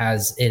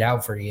has it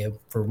out for you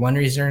for one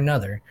reason or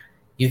another,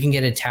 you can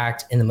get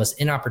attacked in the most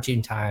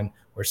inopportune time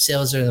where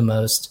sales are the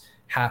most,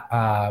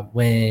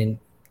 when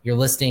your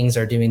listings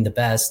are doing the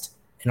best,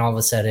 and all of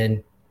a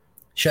sudden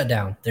shut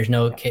down. There's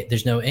no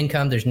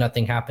income. There's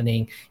nothing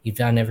happening. You've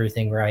done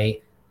everything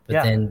right.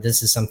 But then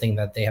this is something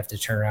that they have to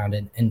turn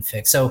around and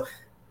fix. So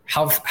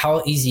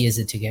how easy is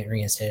it to get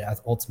reinstated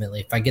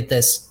ultimately? If I get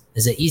this,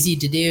 is it easy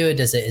to do?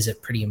 Is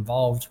it pretty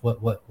involved?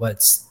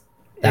 What's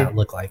that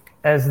look like?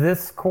 As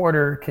this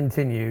quarter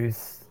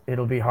continues,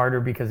 it'll be harder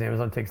because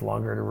Amazon takes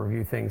longer to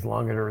review things,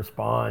 longer to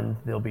respond.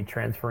 They'll be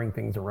transferring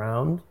things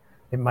around.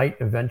 It might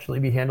eventually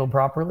be handled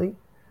properly.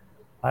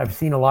 I've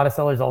seen a lot of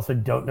sellers also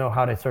don't know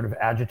how to sort of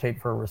agitate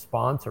for a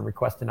response or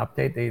request an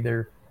update. They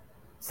either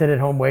sit at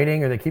home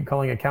waiting, or they keep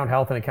calling account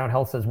health and account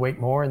health says wait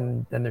more,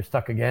 and then they're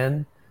stuck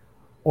again.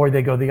 Or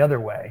they go the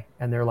other way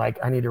and they're like,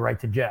 I need to write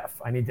to Jeff.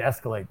 I need to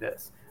escalate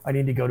this. I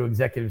need to go to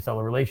executive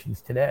seller relations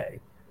today.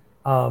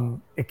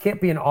 It can't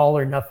be an all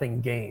or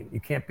nothing game. You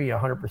can't be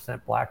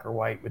 100% black or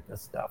white with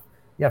this stuff.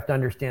 You have to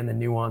understand the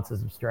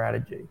nuances of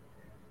strategy,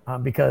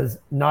 because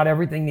not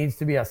everything needs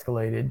to be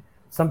escalated.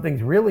 Some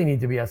things really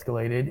need to be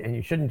escalated, and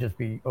you shouldn't just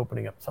be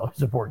opening up seller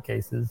support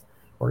cases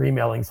or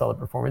emailing seller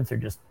performance or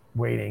just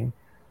waiting.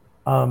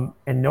 And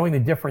knowing the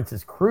difference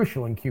is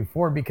crucial in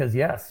Q4, because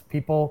yes,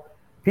 people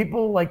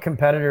like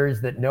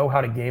competitors that know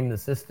how to game the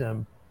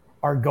system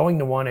are going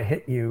to want to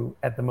hit you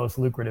at the most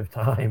lucrative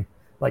time,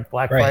 like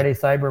Black Friday,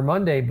 Cyber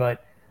Monday.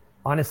 But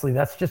honestly,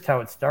 that's just how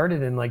it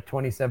started in like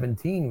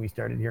 2017. We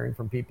started hearing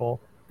from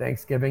people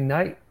Thanksgiving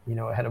night,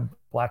 ahead of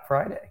Black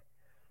Friday,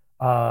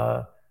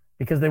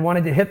 because they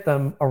wanted to hit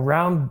them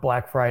around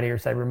Black Friday or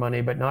Cyber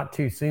Monday, but not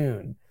too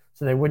soon.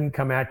 So they wouldn't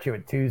come at you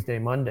at Tuesday,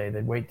 Monday.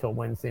 They'd wait till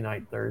Wednesday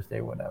night, Thursday,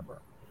 whatever.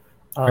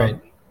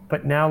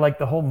 But now, like,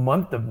 the whole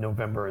month of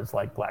November is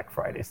like Black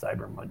Friday,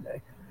 Cyber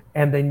Monday.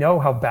 And they know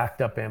how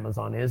backed up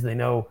Amazon is. They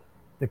know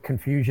the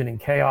confusion and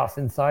chaos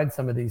inside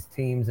some of these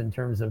teams in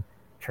terms of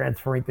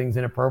transferring things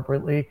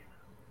inappropriately.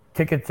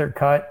 Tickets are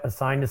cut,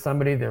 assigned to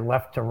somebody. They're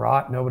left to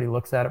rot. Nobody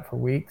looks at it for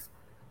weeks.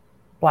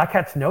 Black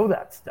hats know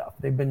that stuff.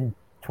 They've been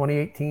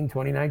 2018,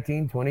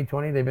 2019,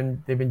 2020.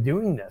 They've been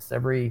doing this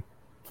every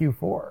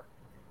Q4.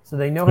 So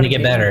they know how to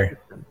get better.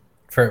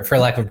 For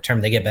lack of a term,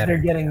 they get better.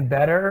 They're getting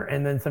better,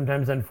 and then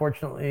sometimes,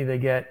 unfortunately, they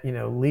get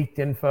leaked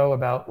info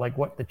about like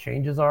what the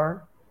changes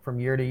are from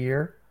year to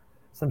year.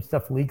 Some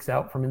stuff leaks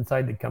out from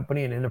inside the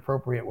company in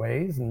inappropriate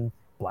ways, and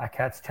black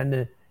hats tend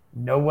to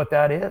know what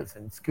that is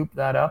and scoop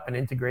that up and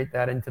integrate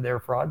that into their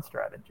fraud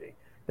strategy.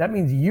 That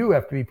means you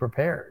have to be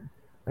prepared.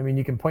 I mean,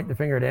 you can point the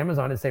finger at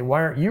Amazon and say,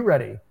 why aren't you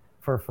ready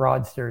for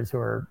fraudsters who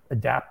are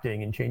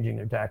adapting and changing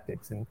their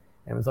tactics? And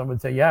Amazon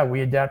would say, yeah, we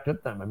adapt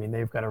with them. I mean,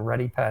 they've got a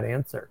ready, pat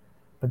answer.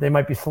 But they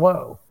might be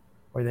slow,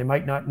 or they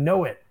might not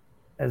know it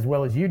as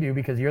well as you do,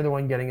 because you're the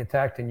one getting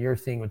attacked and you're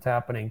seeing what's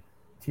happening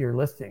to your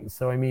listings.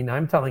 So, I mean,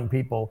 I'm telling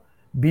people,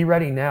 be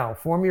ready now.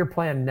 Form your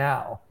plan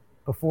now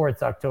before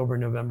it's October,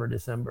 November,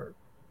 December.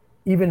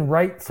 even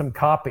write some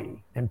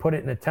copy and put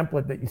it in a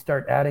template that you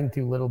start adding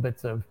to little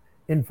bits of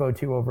info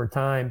to over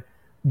time,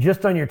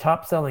 just on your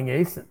top selling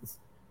ASINs.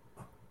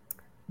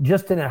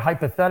 Just in a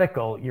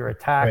hypothetical, you're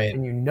attacked, Right.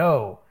 and you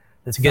know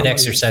it's a good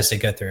exercise to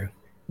go through.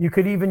 You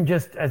could even,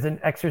 just as an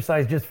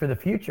exercise just for the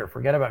future,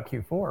 forget about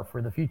Q4,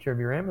 for the future of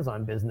your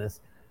Amazon business,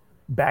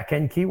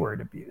 back-end keyword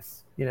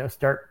abuse.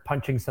 Start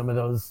punching some of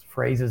those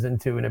phrases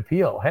into an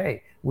appeal.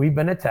 Hey, we've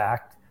been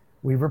attacked.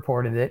 We've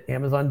reported it.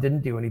 Amazon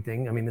didn't do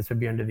anything. I mean, this would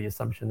be under the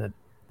assumption that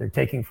they're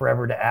taking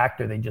forever to act,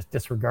 or they just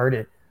disregard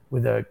it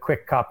with a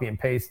quick copy and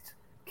paste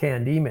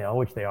canned email,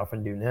 which they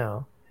often do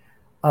now.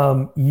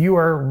 You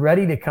are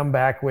ready to come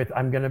back with,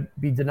 I'm going to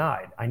be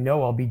denied. I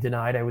know I'll be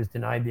denied. I was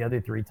denied the other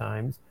 3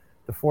 times.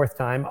 The 4th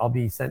time, I'll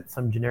be sent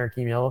some generic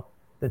email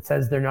that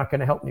says they're not going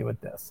to help me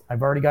with this.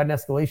 I've already got an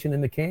escalation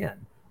in the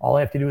can. All I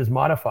have to do is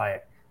modify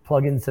it,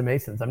 plug in some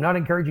ASINs. I'm not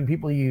encouraging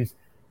people to use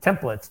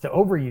templates, to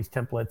overuse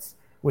templates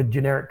with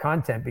generic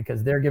content,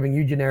 because they're giving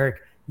you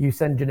generic, you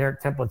send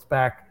generic templates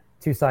back,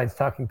 2 sides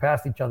talking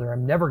past each other.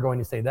 I'm never going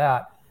to say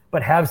that,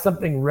 but have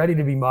something ready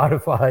to be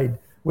modified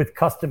with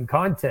custom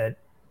content.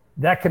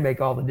 That can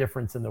make all the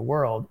difference in the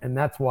world. And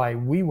that's why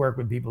we work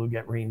with people who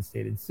get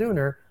reinstated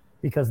sooner,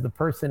 because the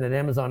person at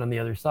Amazon on the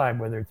other side,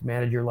 whether it's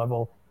manager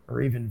level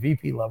or even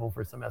VP level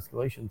for some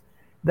escalations,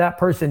 that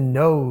person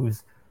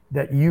knows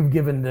that you've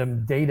given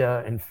them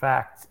data and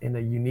facts in a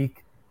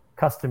unique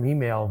custom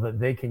email that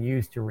they can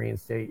use to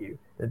reinstate you,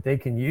 that they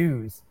can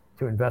use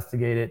to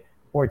investigate it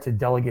or to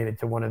delegate it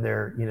to one of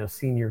their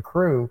senior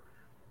crew.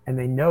 And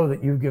they know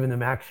that you've given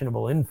them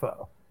actionable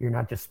info. You're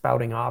not just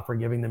spouting off or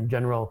giving them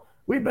general,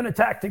 we've been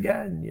attacked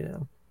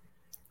again,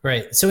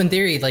 Right. So in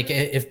theory, like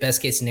if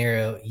best case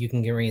scenario, you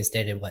can get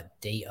reinstated,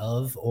 day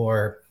of,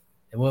 or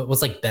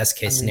what's like best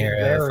case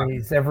scenario? It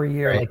varies every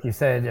year, right? Like you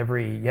said,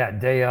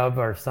 day of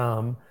or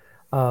some.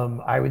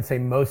 I would say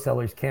most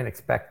sellers can't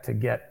expect to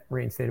get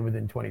reinstated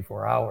within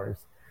 24 hours.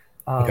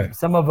 Okay.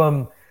 Some of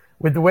them,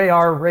 with the way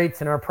our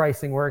rates and our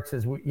pricing works,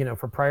 is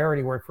for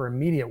priority work, for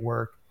immediate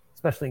work,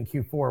 especially in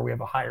Q4, we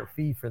have a higher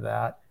fee for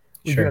that.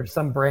 We do have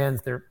some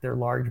brands, they're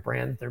large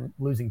brands, they're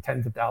losing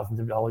tens of thousands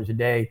of dollars a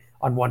day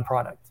on one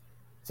product.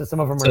 So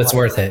some of them are it's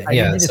worth it.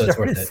 Yeah, so it's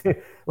worth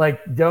it. Like,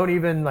 don't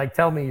even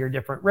tell me your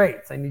different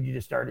rates. I need you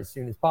to start as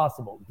soon as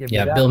possible.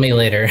 Bill me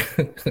later.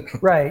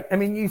 Right. I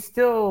mean, you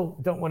still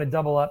don't want to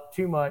double up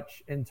too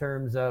much in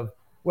terms of,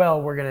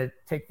 well, we're going to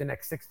take the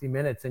next 60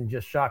 minutes and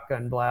just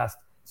shotgun blast,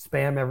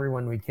 spam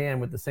everyone we can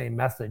with the same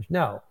message.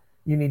 No,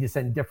 you need to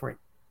send different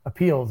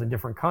appeals and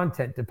different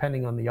content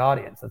depending on the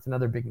audience. That's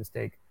another big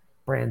mistake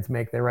brands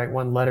make. They write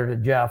one letter to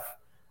Jeff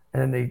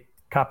and then they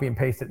copy and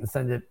paste it and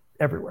send it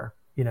everywhere,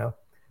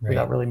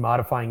 without really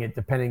modifying it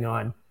depending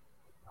on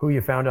who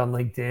you found on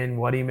LinkedIn,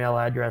 what email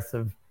address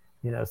of,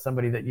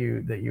 somebody that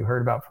you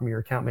heard about from your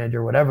account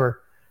manager,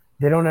 whatever.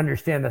 They don't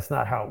understand that's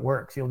not how it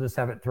works. You'll just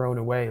have it thrown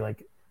away.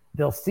 Like,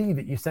 they'll see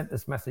that you sent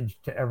this message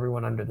to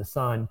everyone under the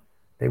sun.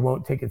 They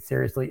won't take it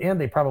seriously, and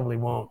they probably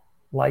won't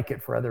like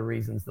it for other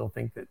reasons. They'll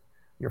think that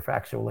your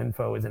factual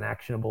info isn't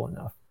actionable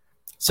enough.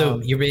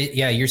 So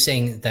you're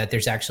saying that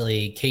there's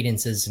actually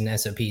cadences and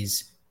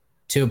SOPs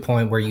to a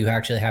point where you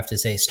actually have to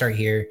say, start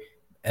here,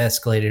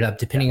 escalate it up,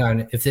 depending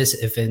on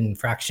if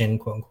infraction,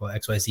 quote unquote,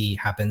 XYZ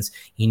happens,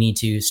 you need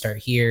to start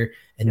here,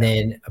 and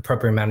then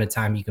appropriate amount of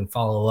time you can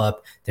follow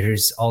up.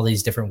 There's all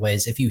these different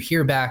ways. If you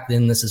hear back,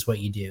 then this is what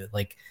you do.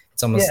 Like,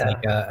 it's almost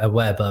like a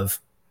web of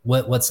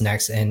what's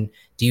next. And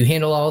do you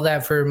handle all of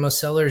that for most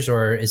sellers,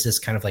 or is this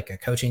kind of like a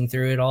coaching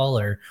through it all,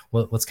 or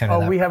what's kind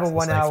of that? We have a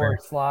 1 hour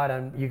slot,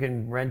 and you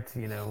can rent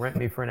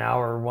me for an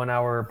hour, 1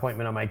 hour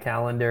appointment on my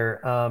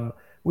calendar.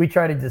 We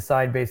try to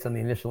decide based on the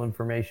initial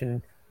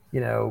information.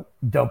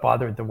 Don't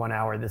bother with the 1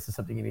 hour. This is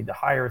something you need to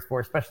hire us for,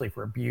 especially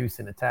for abuse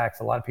and attacks.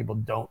 A lot of people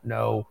don't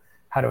know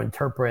how to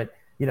interpret,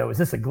 is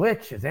this a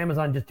glitch? Is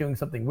Amazon just doing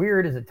something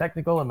weird? Is it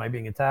technical? Am I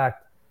being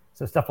attacked?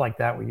 So stuff like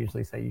that, we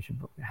usually say you should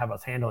have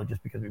us handle it,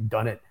 just because we've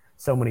done it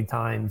so many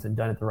times and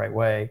done it the right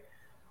way.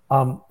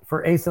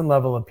 For ASIN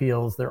level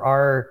appeals, there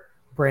are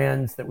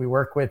brands that we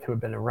work with who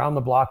have been around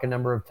the block a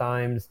number of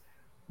times.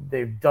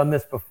 They've done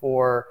this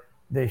before.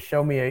 They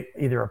show me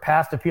either a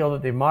past appeal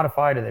that they've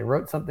modified, or they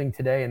wrote something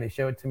today and they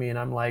show it to me, and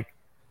I'm like,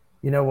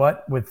 you know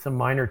what? With some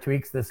minor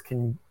tweaks, this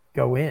can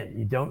go in.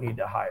 You don't need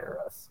to hire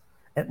us.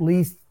 At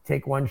least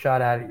take one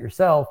shot at it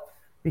yourself,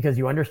 because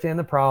you understand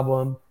the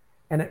problem.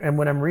 And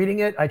when I'm reading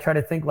it, I try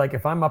to think, like,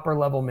 if I'm upper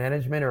level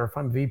management or if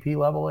I'm VP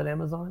level at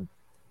Amazon,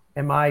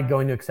 am I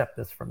going to accept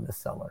this from this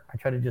seller? I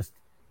try to just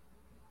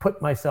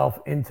put myself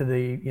into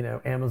the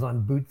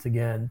Amazon boots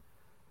again,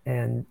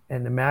 and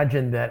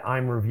imagine that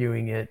I'm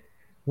reviewing it.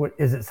 What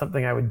is it?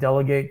 Something I would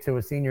delegate to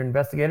a senior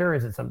investigator?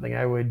 Is it something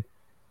I would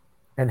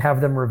and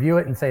have them review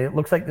it and say, it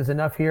looks like there's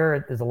enough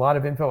here. There's a lot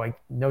of info.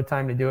 No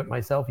time to do it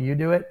myself. You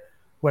do it.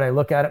 Would I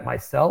look at it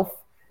myself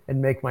and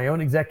make my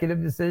own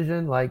executive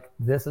decision? Like,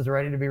 this is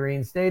ready to be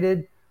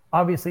reinstated.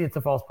 Obviously it's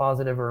a false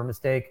positive or a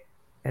mistake.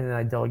 And then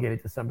I delegate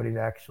it to somebody to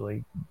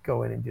actually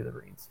go in and do the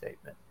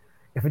reinstatement.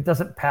 If it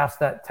doesn't pass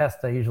that test,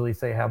 I usually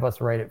say, have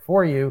us write it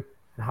for you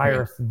and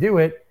hire us to do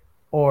it,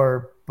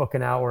 or book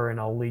an hour and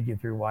I'll lead you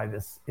through why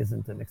this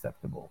isn't an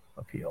acceptable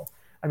appeal.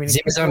 I mean,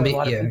 Amazon a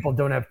lot of people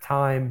don't have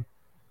time.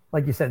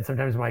 Like you said,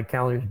 sometimes my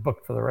calendar is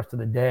booked for the rest of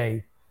the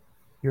day.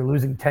 You're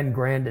losing 10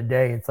 grand a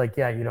day. It's like,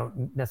 yeah, you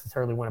don't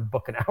necessarily want to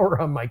book an hour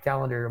on my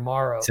calendar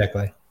tomorrow.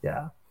 Exactly.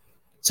 Yeah.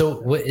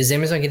 So is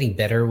Amazon getting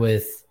better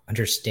with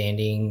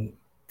understanding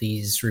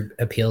these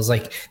appeals?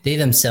 Like they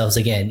themselves,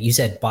 again, you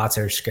said bots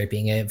are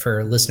scraping it.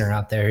 For a listener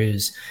out there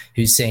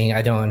who's saying,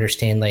 I don't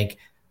understand like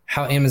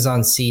how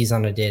Amazon sees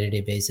on a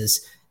day-to-day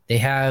basis. They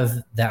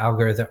have the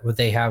algorithm,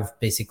 they have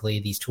basically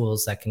these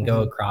tools that can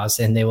go across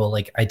and they will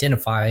like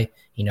identify,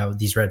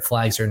 these red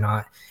flags or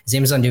not. Is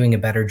Amazon doing a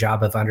better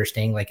job of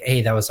understanding like,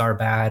 hey, that was our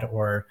bad,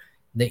 or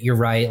that you're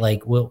right,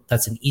 like, well,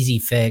 that's an easy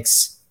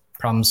fix,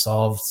 problem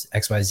solved,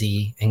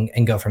 XYZ,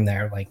 and go from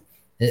there? Like,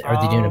 are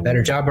they doing a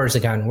better job, or has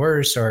it gotten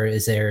worse, or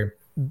is there...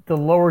 The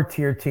lower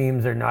tier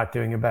teams are not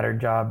doing a better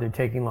job. They're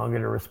taking longer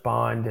to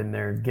respond and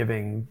they're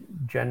giving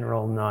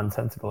general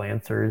nonsensical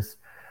answers.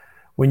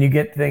 When you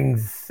get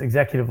things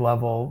executive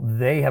level,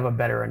 they have a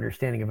better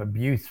understanding of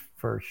abuse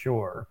for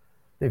sure.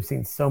 They've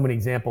seen so many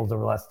examples over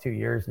the last 2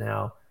 years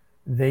now.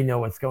 They know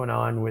what's going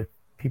on with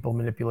people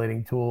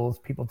manipulating tools,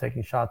 people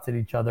taking shots at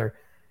each other.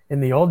 In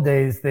the old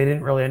days, they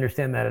didn't really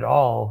understand that at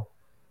all.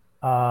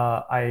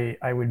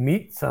 I would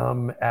meet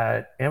some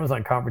at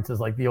Amazon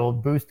conferences like the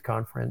old Boost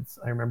conference.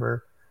 I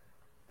remember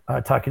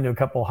talking to a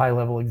couple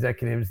high-level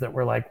executives that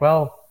were like,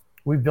 well,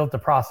 we've built a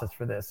process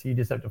for this. You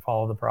just have to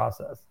follow the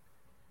process.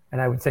 And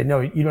I would say,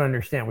 no, you don't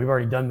understand. We've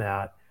already done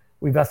that.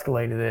 We've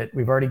escalated it.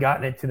 We've already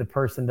gotten it to the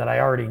person that I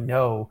already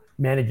know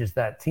manages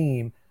that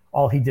team.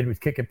 All he did was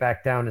kick it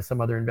back down to some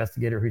other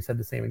investigator who said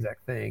the same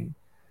exact thing.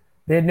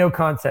 They had no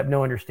concept,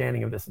 no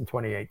understanding of this in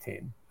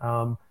 2018.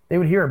 They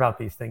would hear about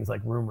these things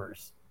like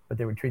rumors, but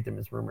they would treat them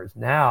as rumors.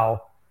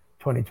 Now,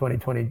 2020,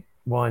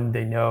 2021,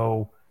 they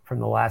know from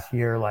the last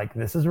year, like,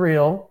 this is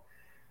real.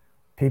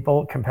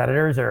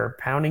 Competitors are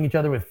pounding each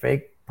other with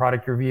fake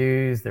product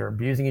reviews. They're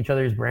abusing each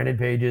other's branded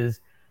pages.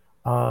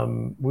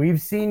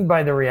 We've seen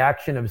by the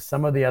reaction of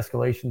some of the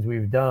escalations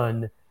we've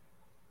done,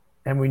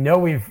 and we know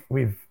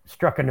we've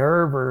struck a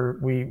nerve, or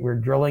we're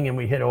drilling and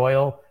we hit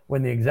oil,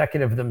 when the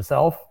executive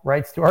themselves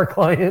writes to our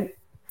client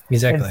and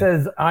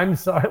says, I'm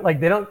sorry. Like,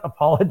 they don't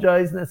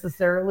apologize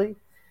necessarily,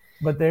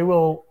 but they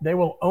will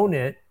own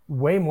it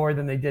way more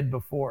than they did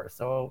before.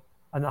 So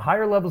on the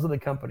higher levels of the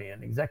company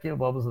and executive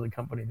levels of the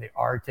company, they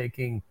are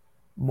taking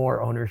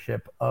more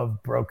ownership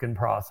of broken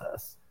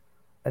process.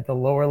 At the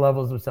lower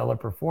levels of seller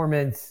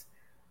performance,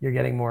 you're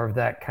getting more of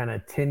that kind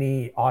of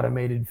tinny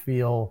automated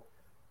feel,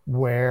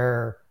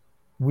 where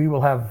we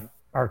will have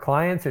our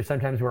clients, or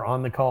sometimes we're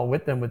on the call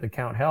with them with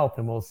account health,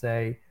 and we'll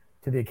say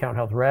to the account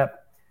health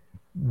rep,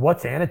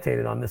 what's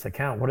annotated on this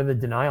account? What are the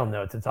denial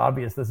notes? It's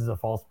obvious this is a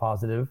false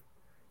positive.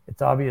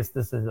 It's obvious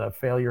this is a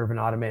failure of an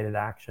automated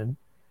action.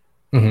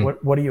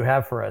 What do you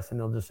have for us? And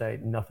they'll just say,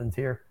 nothing's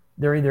here.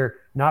 They're either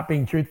not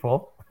being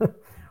truthful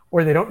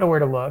or they don't know where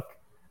to look,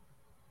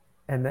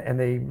 and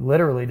they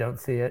literally don't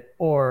see it,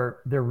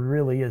 or there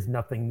really is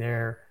nothing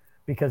there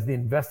because the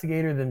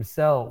investigator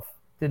themselves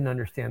didn't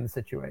understand the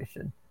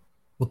situation.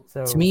 Well,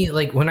 so, to me,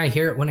 like when I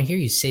hear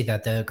you say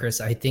that, though, Chris,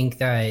 I think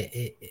that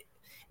it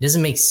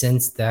doesn't make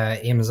sense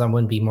that Amazon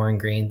wouldn't be more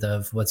ingrained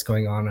of what's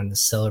going on a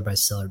seller by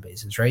seller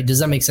basis, right? Does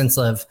that make sense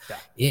of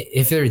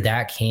if they're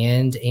that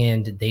canned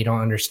and they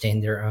don't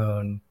understand their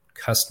own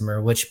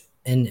customer, which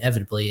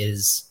inevitably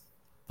is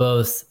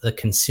both a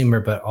consumer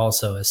but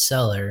also a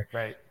seller,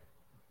 right?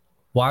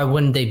 Why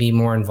wouldn't they be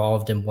more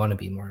involved and want to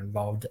be more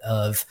involved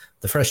of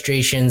the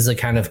frustrations, the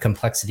kind of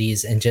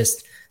complexities, and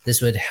just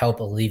this would help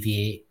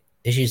alleviate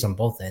issues on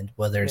both ends,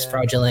 whether it's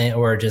fraudulent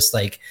or just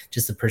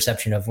the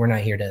perception of we're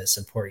not here to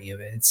support you.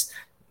 It's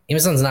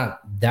Amazon's not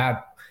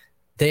that,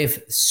 they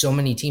have so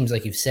many teams,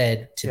 like you've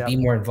said, to be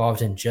more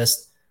involved and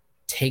just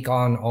take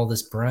on all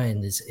this brunt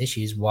and these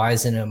issues. Why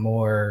isn't it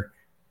more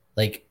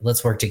like,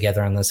 let's work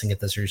together on this and get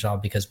this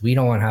resolved, because we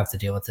don't want to have to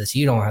deal with this.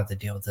 You don't have to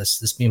deal with this.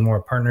 This be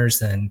more partners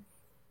than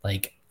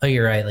like, oh,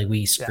 you're right, like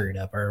we screwed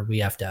up or we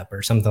effed up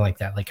or something like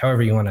that. Like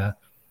however you want to,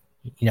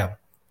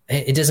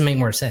 it doesn't make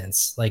more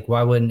sense. Like,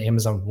 why wouldn't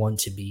Amazon want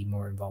to be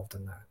more involved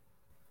in that?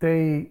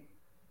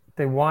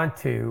 They want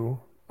to.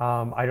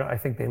 I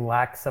think they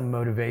lack some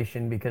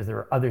motivation because there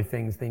are other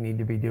things they need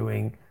to be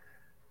doing,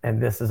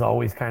 and this is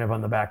always kind of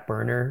on the back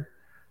burner.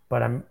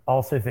 But I'm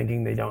also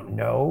thinking they don't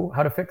know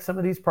how to fix some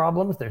of these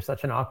problems. They're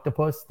such an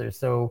octopus. They're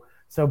so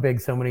big,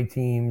 so many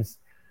teams.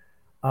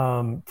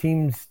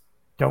 Teams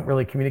don't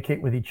really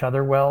communicate with each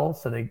other well,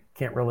 so they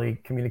can't really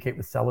communicate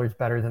with sellers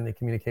better than they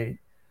communicate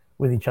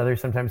with each other.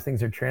 Sometimes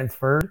things are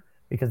transferred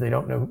because they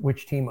don't know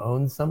which team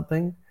owns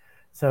something.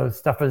 So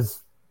stuff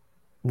is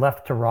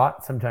left to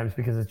rot sometimes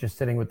because it's just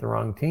sitting with the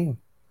wrong team.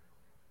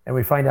 And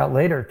we find out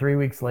later, 3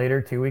 weeks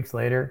later, 2 weeks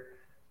later,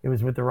 it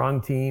was with the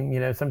wrong team.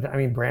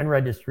 Sometimes, brand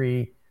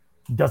registry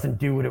doesn't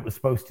do what it was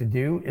supposed to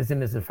do,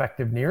 isn't as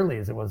effective nearly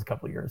as it was a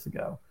couple of years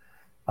ago.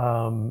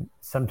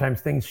 Sometimes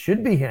things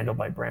should be handled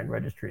by brand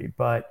registry,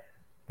 but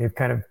they've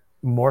kind of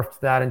morphed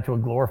that into a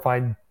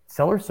glorified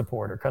seller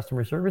support or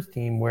customer service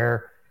team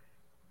where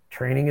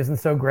training isn't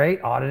so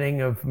great.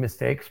 Auditing of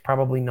mistakes,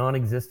 probably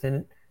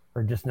non-existent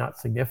or just not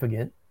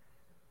significant.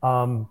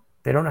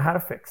 They don't know how to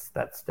fix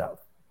that stuff.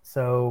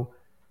 So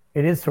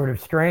it is sort of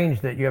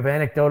strange that you have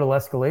anecdotal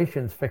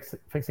escalations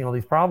fixing all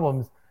these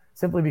problems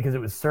simply because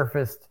it was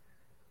surfaced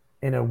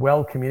in a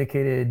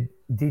well-communicated,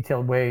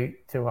 detailed way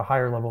to a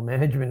higher level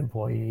management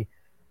employee.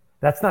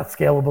 That's not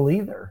scalable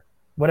either.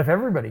 What if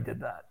everybody did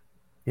that?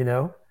 You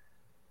know,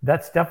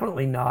 that's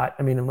definitely not,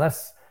 I mean,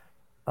 unless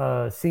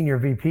a senior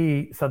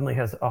VP suddenly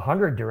has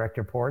 100 direct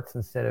reports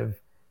instead of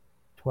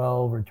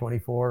 12 or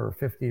 24 or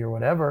 50 or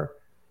whatever.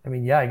 I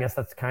mean, yeah, I guess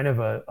that's kind of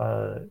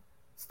a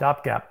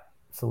stopgap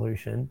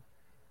solution,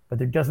 but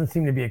there doesn't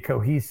seem to be a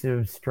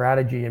cohesive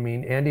strategy. I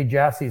mean, Andy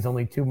Jassy is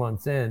only 2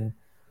 months in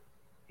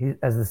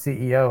as the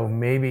CEO.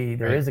 Maybe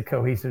there is a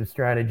cohesive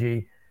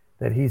strategy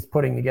that he's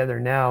putting together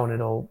now and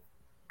it'll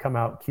come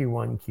out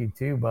Q1,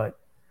 Q2, but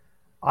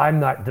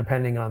I'm not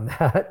depending on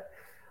that.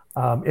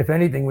 If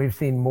anything, we've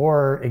seen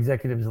more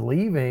executives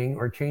leaving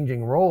or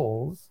changing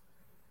roles,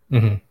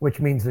 which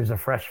means there's a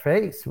fresh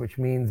face, which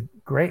means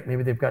great.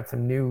 Maybe they've got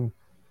some new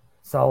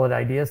solid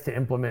ideas to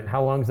implement.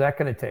 How long is that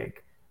going to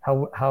take?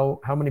 How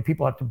many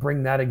people have to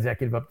bring that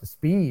executive up to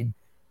speed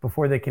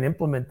before they can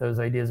implement those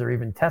ideas or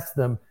even test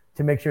them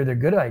to make sure they're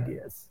good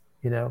ideas?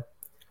 You know,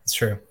 it's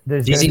true.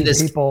 There's going to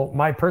be people.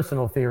 My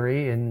personal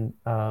theory, and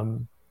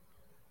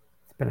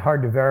it's been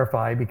hard to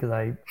verify because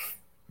I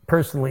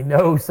personally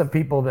know some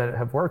people that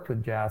have worked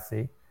with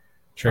Jassy.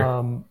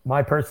 Sure.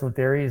 My personal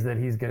theory is that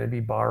he's going to be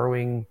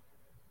borrowing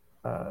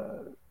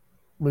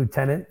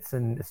lieutenants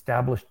and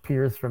established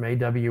peers from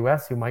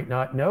AWS who might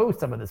not know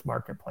some of this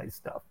marketplace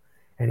stuff.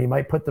 And he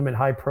might put them in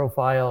high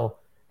profile,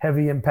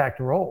 heavy impact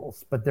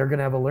roles, but they're going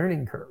to have a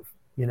learning curve,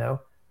 you know?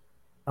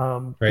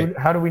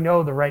 How do we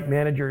know the right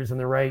managers and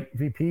the right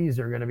VPs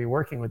are going to be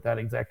working with that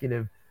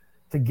executive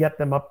to get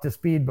them up to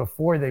speed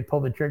before they pull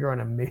the trigger on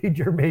a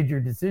major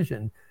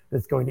decision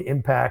that's going to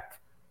impact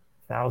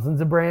thousands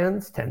of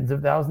brands, tens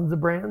of thousands of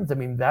brands? I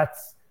mean,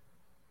 that's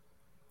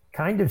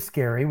kind of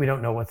scary. We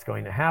don't know what's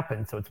going to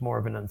happen, so it's more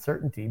of an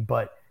uncertainty,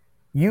 but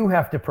you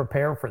have to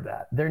prepare for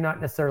that. They're not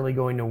necessarily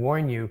going to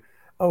warn you,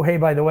 oh, hey,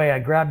 by the way, I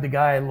grabbed a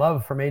guy I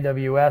love from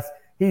AWS.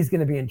 He's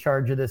going to be in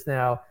charge of this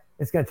now.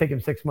 It's going to take him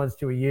 6 months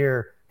to a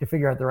year to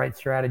figure out the right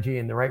strategy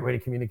and the right way to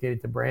communicate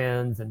it to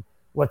brands and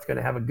what's going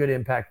to have a good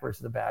impact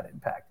versus a bad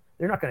impact.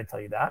 They're not going to tell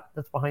you that.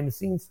 That's behind the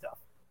scenes stuff.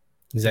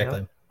 Exactly.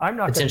 You know? I'm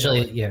not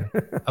potentially, yeah.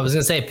 I was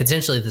going to say,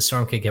 potentially the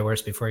storm could get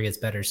worse before it gets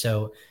better.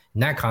 So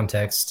in that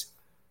context,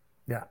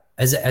 yeah,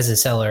 as a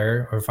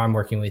seller, or if I'm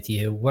working with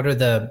you,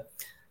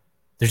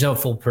 there's no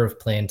foolproof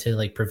plan to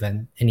like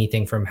prevent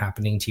anything from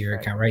happening to your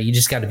account, right? You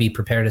just got to be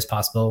prepared as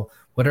possible.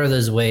 What are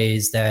those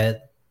ways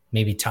that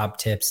maybe top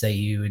tips that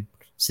you would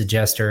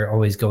suggest or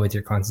always go with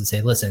your clients and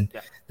say, listen,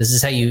 this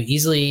is how you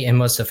easily and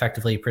most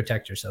effectively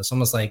protect yourself? It's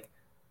almost like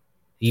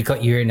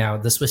you're now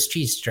the Swiss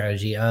cheese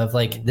strategy of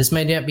like, this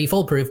might not be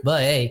foolproof,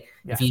 but hey,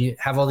 if you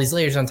have all these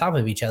layers on top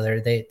of each other,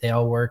 they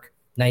all work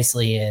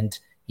nicely and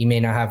you may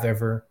not have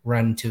ever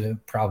run into a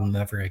problem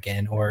ever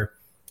again. Or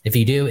if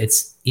you do,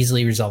 it's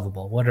easily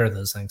resolvable. What are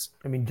those things?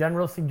 I mean,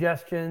 general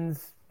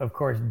suggestions, of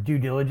course, due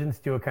diligence,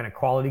 do a kind of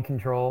quality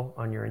control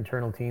on your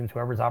internal teams,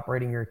 whoever's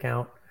operating your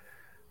account.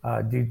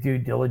 Do due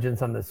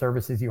diligence on the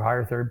services you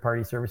hire,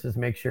 third-party services.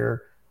 Make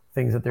sure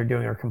things that they're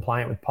doing are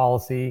compliant with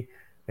policy.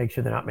 Make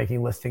sure they're not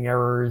making listing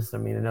errors. I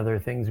mean, another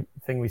thing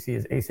we see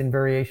is ASIN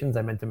variations.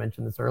 I meant to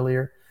mention this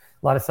earlier.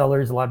 A lot of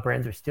sellers, a lot of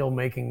brands are still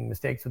making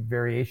mistakes with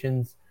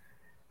variations,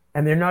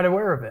 and they're not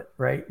aware of it,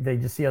 right? They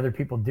just see other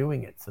people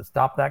doing it. So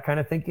stop that kind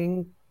of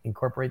thinking.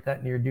 Incorporate that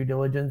into your due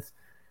diligence.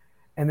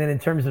 And then in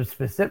terms of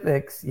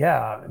specifics,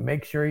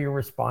 make sure you're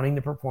responding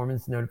to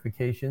performance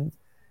notifications.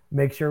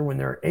 Make sure when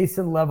there are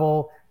ASIN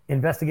level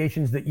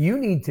investigations that you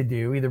need to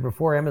do, either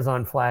before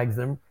Amazon flags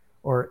them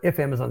or if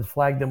Amazon's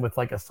flagged them with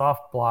like a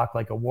soft block,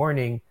 like a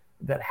warning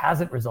that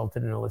hasn't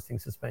resulted in a listing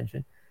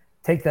suspension,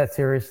 take that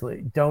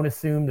seriously. Don't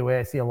assume, the way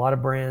I see a lot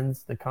of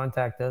brands that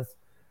contact us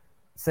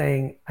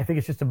saying, I think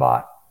it's just a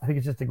bot. I think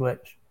it's just a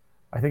glitch.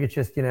 I think it's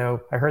just, I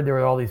heard there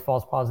were all these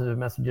false positive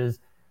messages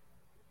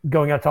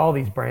going out to all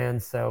these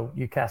brands, so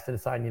you cast it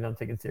aside and you don't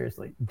take it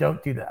seriously.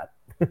 Don't do that.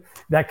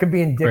 That could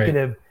be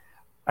indicative. Right.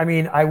 I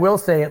mean, I will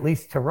say, at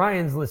least to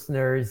Ryan's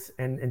listeners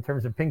and in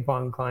terms of ping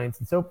pong clients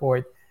and so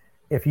forth,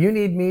 if you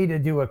need me to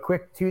do a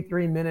quick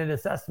 2-3 minute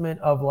assessment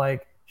of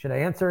like, should I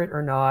answer it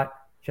or not?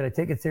 Should I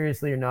take it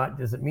seriously or not?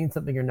 Does it mean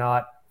something or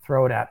not?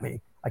 Throw it at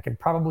me. I can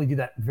probably do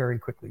that very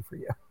quickly for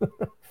you.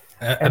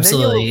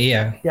 Absolutely.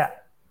 Yeah.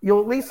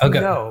 You'll at least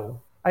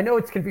know. I know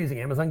it's confusing.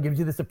 Amazon gives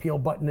you this appeal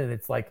button and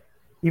it's like,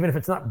 even if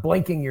it's not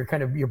blinking,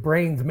 your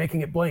brain's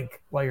making it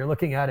blink while you're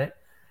looking at it.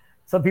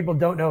 Some people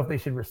don't know if they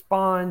should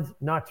respond,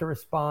 not to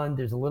respond.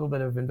 There's a little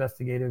bit of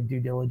investigative due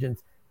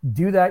diligence.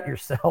 Do that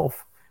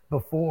yourself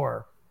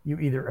before you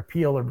either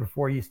appeal or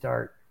before you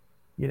start,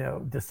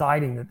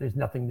 deciding that there's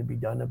nothing to be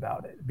done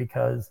about it,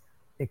 because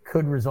it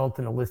could result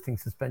in a listing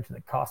suspension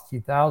that costs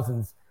you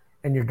thousands.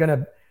 And you're going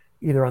to,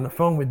 either on the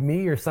phone with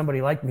me or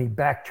somebody like me,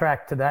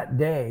 backtrack to that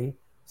day,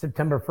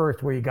 September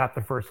 1st, where you got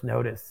the first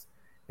notice.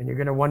 and you're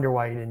going to wonder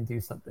why you didn't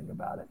do something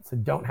about it. So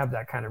don't have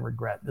that kind of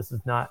regret. This is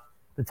not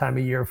the time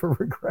of year for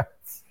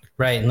regrets.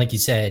 Right. And like you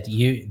said,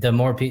 the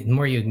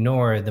more you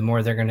ignore, the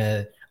more they're going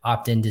to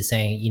opt into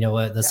saying, you know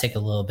what, let's take a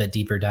little bit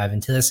deeper dive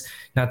into this.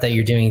 Not that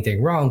you're doing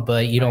anything wrong,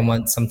 but you don't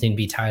want something to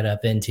be tied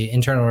up into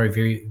internal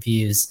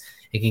reviews.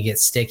 It can get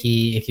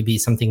sticky. It could be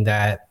something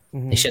that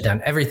they shut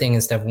down everything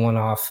instead of one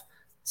off.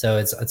 So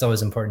it's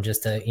always important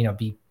just to,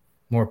 be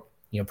more,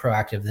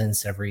 proactive than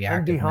instead of reactive.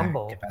 And be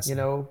humble,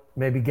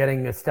 maybe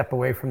getting a step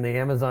away from the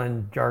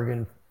Amazon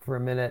jargon for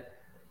a minute.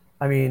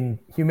 I mean,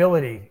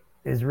 humility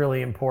is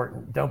really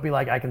important. Don't be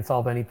like, I can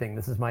solve anything.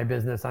 This is my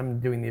business.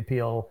 I'm doing the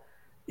appeal.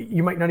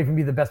 You might not even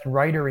be the best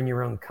writer in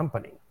your own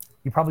company.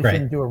 You probably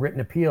shouldn't do a written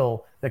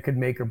appeal that could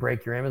make or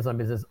break your Amazon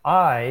business.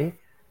 I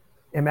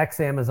am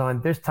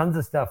ex-Amazon. There's tons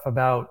of stuff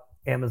about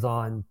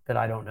Amazon that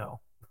I don't know.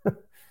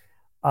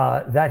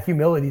 That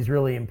humility is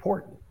really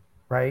important,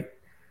 right?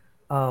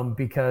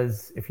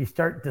 Because if you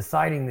start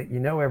deciding that you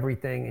know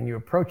everything and you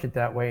approach it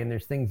that way and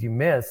there's things you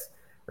miss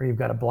or you've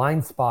got a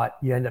blind spot,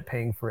 you end up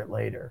paying for it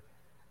later.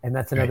 And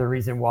that's another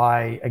reason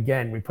why,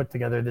 again, we put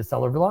together the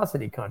Seller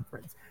Velocity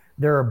Conference.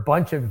 There are a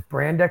bunch of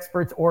brand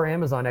experts or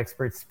Amazon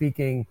experts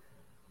speaking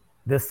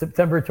this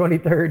September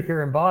 23rd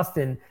here in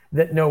Boston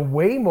that know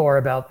way more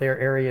about their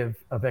area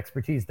of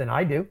expertise than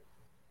I do.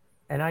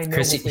 And I know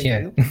Chris,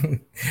 I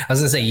was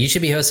gonna say, you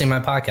should be hosting my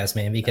podcast,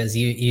 man, because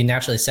you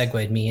naturally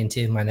segued me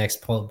into my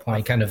next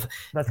point, kind of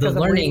that's the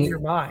learning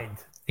your mind.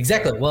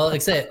 Exactly. Well,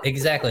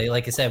 exactly.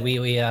 Like I said,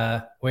 we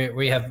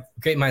have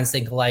great minds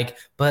think alike,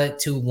 but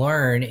to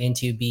learn and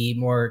to be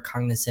more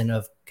cognizant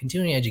of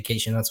continuing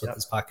education, that's what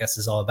this podcast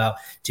is all about.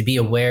 To be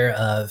aware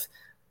of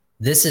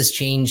this has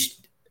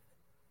changed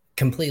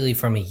completely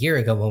from a year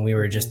ago when we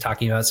were just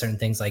talking about certain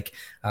things like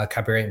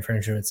copyright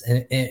infringements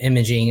and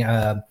imaging.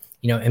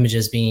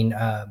 Images being,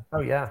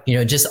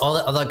 just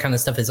all that kind of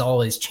stuff has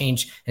always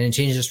changed, and it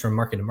changes from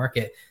market to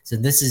market. So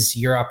this is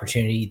your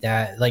opportunity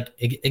that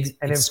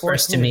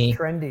expressed to me. Is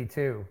trendy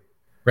too.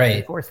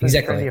 Right.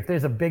 Exactly. Trendy. If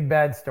there's a big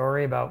bad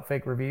story about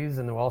fake reviews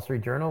in the Wall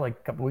Street Journal, like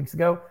a couple weeks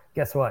ago,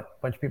 guess what?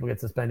 A bunch of people get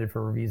suspended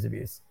for reviews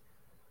abuse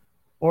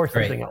or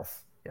something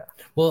else. Yeah.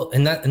 Well,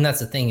 and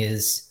that's the thing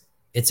is,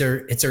 it's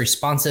a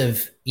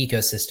responsive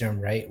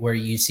ecosystem, right? Where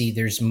you see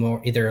there's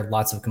more, either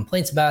lots of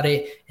complaints about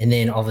it, and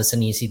then all of a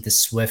sudden you see the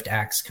swift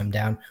acts come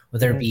down,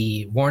 whether it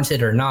be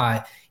warranted or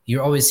not.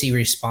 You always see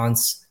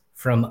response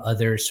from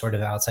other sort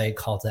of outside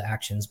call to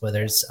actions,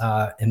 whether it's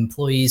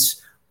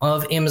employees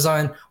of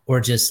Amazon or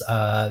just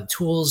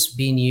tools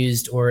being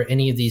used or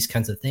any of these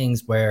kinds of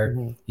things where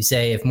you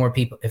say if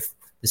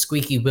the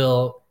squeaky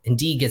wheel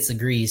indeed gets the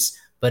grease,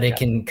 but it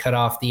can cut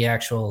off the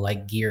actual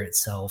gear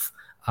itself.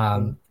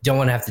 Don't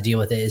want to have to deal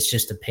with it. It's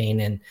just a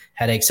pain and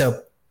headache.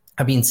 So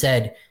that being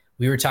said,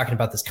 we were talking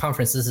about this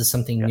conference. This is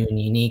something new and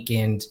unique,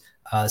 and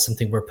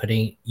something we're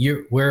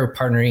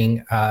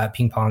partnering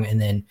Ping Pong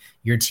and then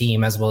your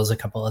team, as well as a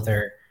couple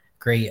other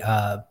great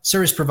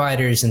service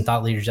providers and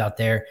thought leaders out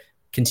there,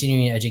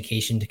 continuing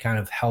education to kind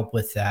of help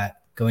with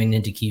that going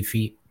into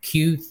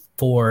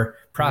Q4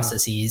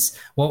 processes.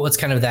 What's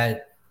kind of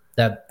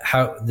that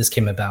how this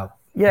came about?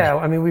 Yeah,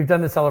 I mean, we've done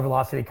the Seller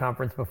Velocity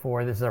Conference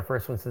before. This is our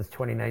first one since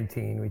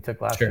 2019. We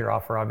took last year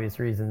off for obvious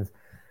reasons.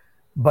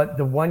 But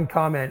the one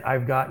comment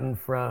I've gotten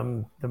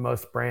from the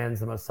most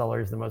brands, the most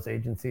sellers, the most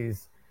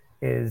agencies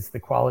is the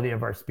quality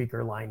of our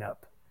speaker lineup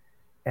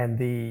and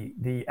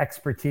the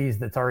expertise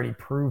that's already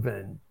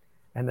proven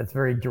and that's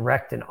very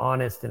direct and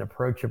honest and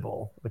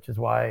approachable, which is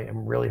why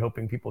I'm really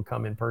hoping people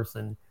come in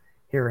person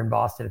here in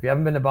Boston. If you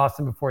haven't been to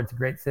Boston before, it's a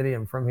great city.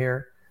 I'm from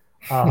here.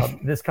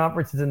 This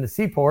conference is in the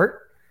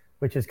Seaport,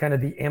 which is kind of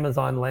the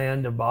Amazon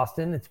land of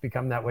Boston. It's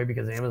become that way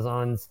because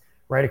Amazon's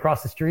right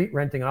across the street,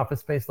 renting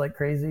office space like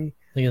crazy.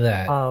 Look at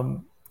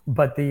that.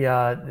 But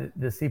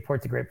the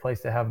Seaport's a great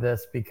place to have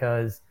this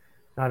because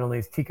not only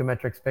is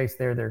Techometric Space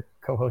there, they're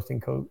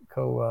co-hosting,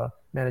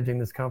 managing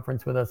this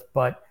conference with us,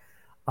 but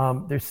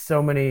there's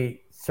so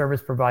many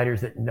service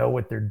providers that know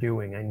what they're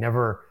doing. I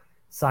never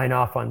sign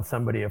off on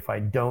somebody if I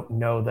don't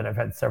know that I've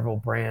had several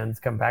brands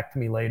come back to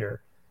me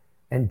later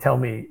and tell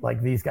me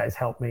these guys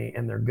help me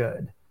and they're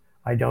good.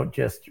 I don't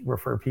just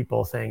refer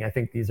people saying, I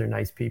think these are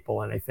nice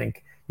people and I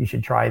think you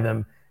should try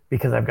them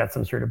because I've got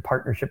some sort of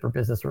partnership or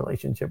business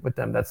relationship with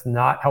them. That's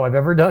not how I've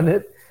ever done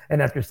it.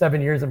 And after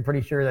 7 years, I'm pretty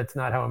sure that's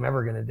not how I'm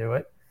ever going to do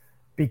it,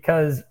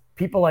 because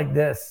people like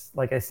this,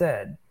 like I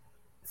said,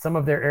 some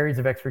of their areas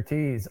of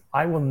expertise,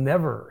 I will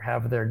never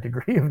have their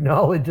degree of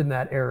knowledge in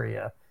that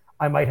area.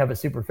 I might have a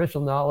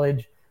superficial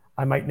knowledge.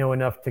 I might know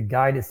enough to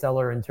guide a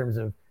seller in terms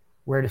of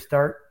where to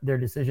start their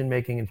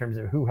decision-making in terms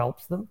of who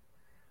helps them.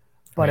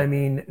 But I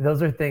mean,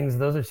 those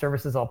are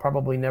services I'll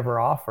probably never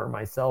offer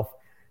myself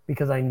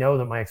because I know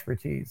that my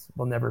expertise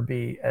will never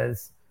be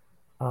as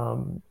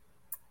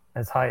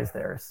high as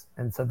theirs.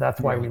 And so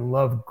that's why we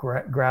love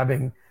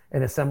grabbing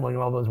and assembling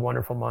all those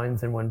wonderful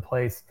minds in one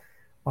place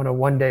on a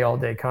one-day,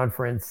 all-day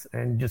conference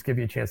and just give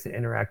you a chance to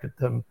interact with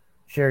them,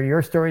 share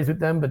your stories with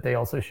them, but they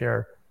also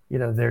share,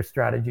 their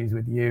strategies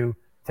with you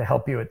to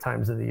help you at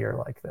times of the year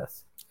like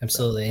this.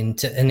 Absolutely.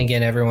 And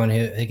again, everyone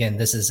who, again,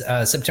 this is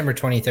September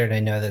 23rd. I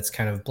know that's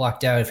kind of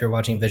blocked out if you're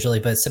watching visually,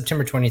 but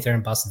September 23rd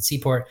in Boston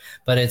Seaport.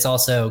 But it's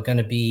also going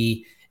to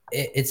be,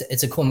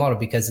 it's a cool model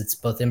because it's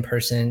both in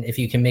person. If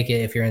you can make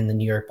it, if you're in the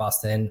New York,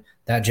 Boston,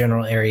 that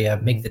general area,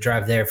 make the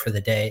drive there for the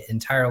day.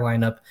 Entire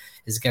lineup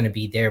is going to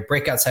be there.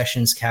 Breakout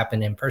sessions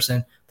happen in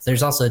person, but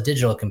there's also a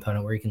digital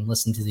component where you can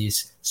listen to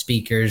these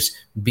speakers,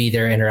 be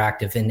there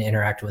interactive and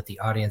interact with the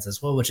audience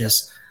as well, which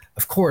is,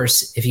 of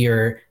course, if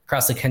you're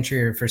across the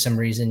country or for some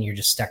reason you're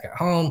just stuck at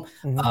home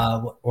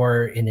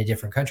or in a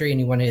different country and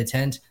you want to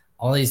attend,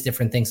 all these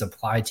different things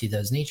apply to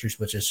those natures,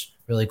 which is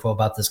really cool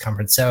about this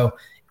conference. So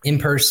in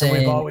person, and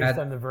we've always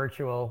done the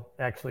virtual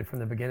actually from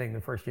the beginning.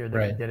 The first year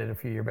that we did it a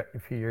few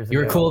years ago.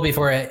 You were cool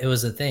before it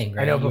was a thing,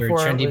 right? I know, you were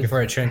trendy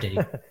before it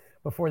trended.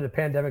 Before the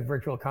pandemic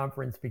virtual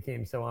conference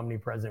became so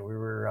omnipresent,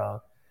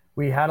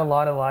 we had a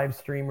lot of live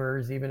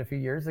streamers even a few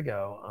years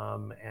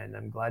ago, and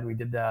I'm glad we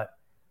did that.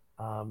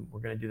 We're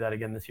going to do that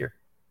again this year.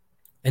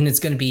 And it's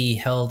going to be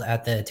held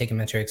at the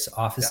Techometrics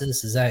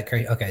offices. Yeah. Is that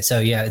correct? Okay. So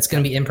yeah, it's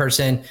going to be in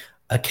person.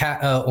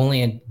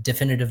 Only a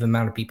definitive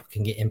amount of people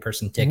can get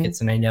in-person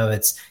tickets. And I know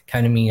it's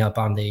kind of meeting up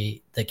on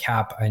the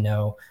cap. I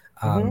know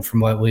from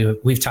what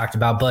we've talked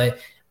about, but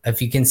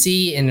if you can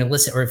see and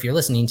listen, or if you're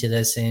listening to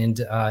this and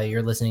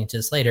you're listening to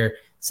this later,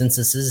 since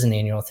this is an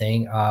annual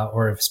thing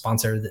or a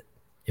sponsor,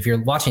 if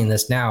you're watching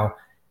this now,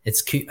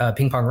 it's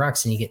Ping Pong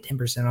Rocks and you get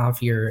 10%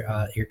 off your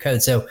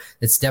code. So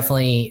it's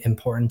definitely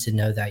important to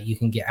know that you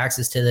can get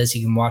access to this.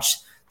 You can watch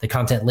the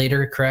content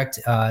later, correct?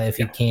 If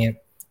you can't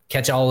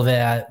catch all of it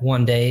at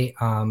one day,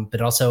 but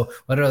also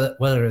what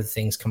other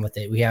things come with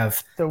it? We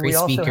have we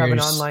also have an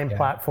online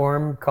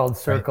platform called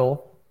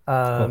Circle,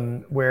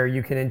 where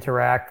you can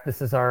interact.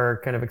 This is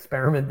our kind of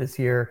experiment this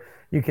year.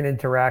 You can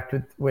interact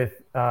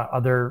with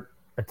other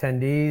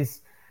attendees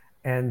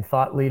and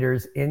thought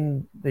leaders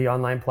in the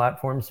online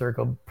platform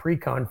Circle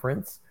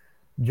pre-conference,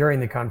 during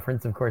the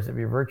conference, of course, it'd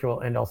be virtual,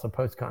 and also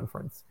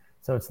post-conference.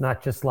 So it's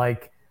not just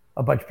like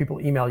a bunch of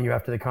people email you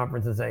after the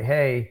conference and say,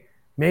 hey,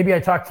 maybe I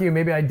talked to you,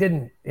 maybe I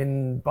didn't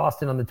in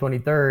Boston on the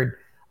 23rd.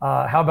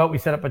 How about we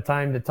set up a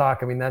time to talk?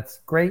 I mean, that's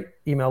great.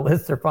 Email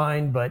lists are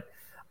fine, but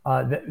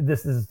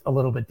this is a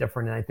little bit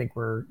different. And I think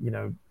we're,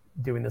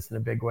 doing this in a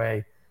big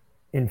way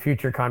in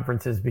future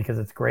conferences because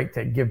it's great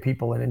to give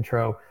people an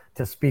intro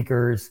to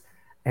speakers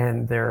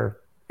and their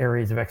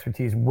areas of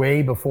expertise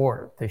way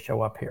before they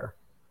show up here.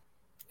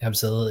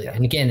 Absolutely. Yeah.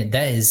 And again,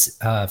 that is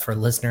for a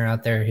listener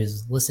out there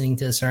who's listening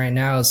to this right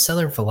now,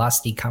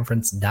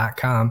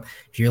 sellervelocityconference.com.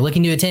 If you're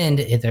looking to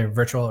attend either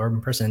virtual or in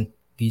person,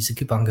 use the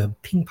coupon code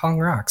Ping Pong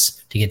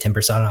Rocks to get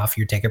 10% off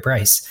your ticket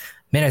price.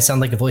 Man, I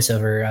sound like a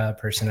voiceover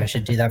person. I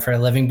should do that for a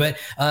living. But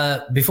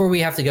before we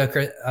have to go,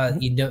 Chris,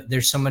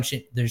 there's so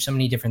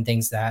many different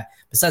things that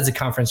besides the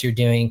conference you're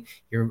doing,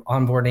 you're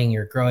onboarding,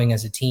 you're growing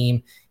as a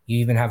team. You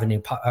even have a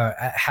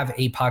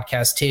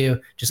podcast too.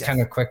 Just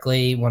kind of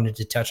quickly wanted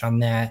to touch on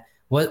that.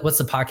 What's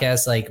the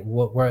podcast like?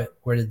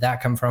 Where did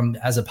that come from?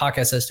 As a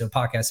podcast host to a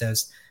podcast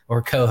host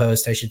or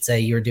co-host, I should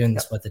say, you were doing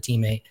this with a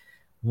teammate.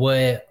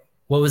 What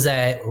was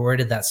that? Where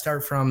did that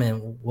start from?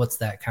 And what's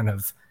that kind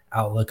of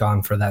outlook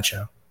on for that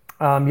show?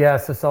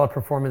 So Seller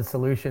Performance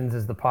Solutions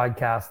is the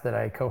podcast that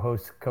I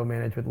co-host,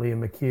 co-manage with Leah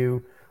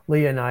McHugh.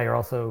 Leah and I are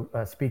also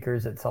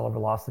speakers at Seller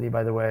Velocity,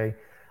 by the way.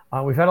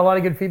 We've had a lot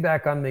of good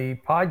feedback on the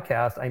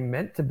podcast. I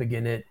meant to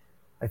begin it,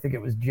 I think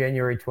it was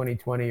January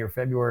 2020 or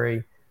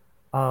February,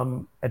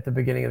 at the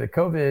beginning of the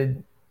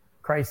COVID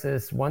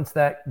crisis. Once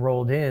that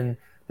rolled in,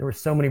 there were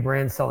so many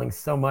brands selling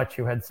so much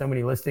who had so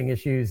many listing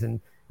issues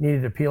and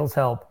needed appeals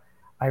help.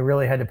 I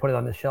really had to put it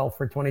on the shelf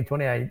for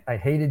 2020. I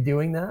hated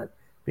doing that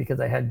because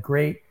I had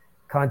great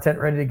content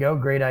ready to go,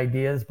 great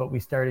ideas, but we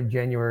started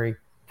January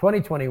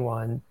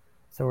 2021.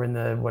 So we're in the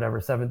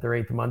 7th or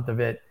 8th month of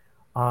it.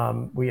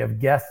 We have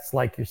guests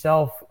like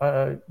yourself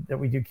that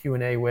we do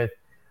Q&A with,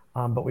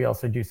 but we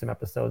also do some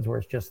episodes where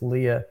it's just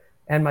Leah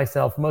and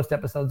myself. Most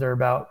episodes are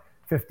about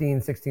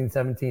 15, 16,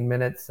 17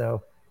 minutes.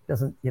 So it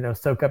doesn't,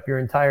 soak up your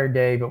entire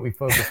day, but we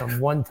focus on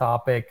one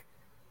topic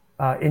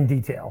in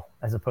detail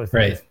as opposed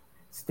to just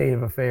state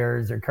of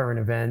affairs or current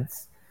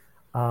events.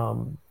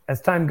 As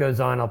time goes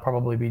on, I'll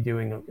probably be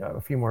doing a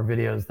few more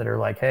videos that are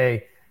like,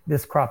 hey,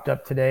 this cropped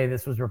up today.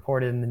 This was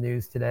reported in the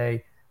news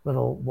today,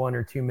 little 1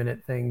 or 2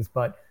 minute things.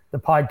 But the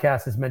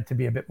podcast is meant to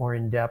be a bit more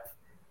in depth.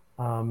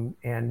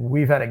 And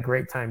we've had a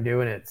great time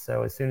doing it.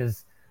 So as soon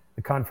as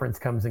the conference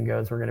comes and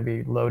goes, we're going to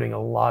be loading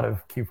a lot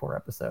of Q4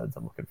 episodes.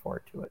 I'm looking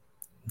forward to it.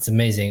 It's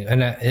amazing.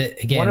 And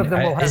again, one of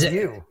them will have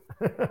you.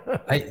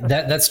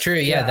 That's true.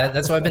 Yeah,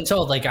 that's what I've been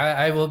told. Like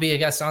I will be a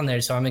guest on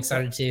there, so I'm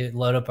excited to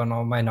load up on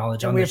all my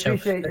knowledge on the show. We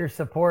appreciate your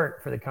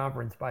support for the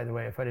conference, by the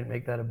way, if I didn't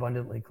make that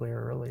abundantly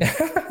clear earlier.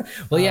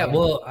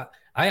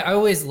 I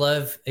always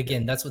love,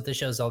 again, that's what the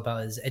show is all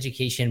about, is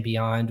education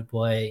beyond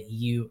what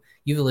you've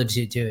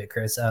alluded to it,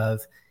 Chris, of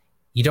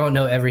you don't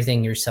know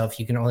everything yourself.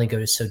 You can only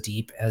go so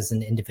deep as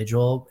an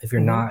individual if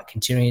you're not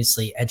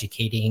continuously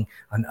educating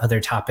on other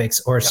topics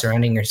or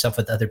surrounding yourself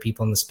with other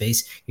people in the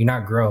space. You're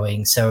not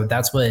growing. So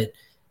that's what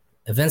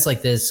events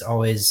like this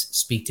always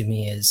speak to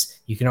me is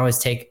you can always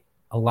take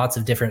lots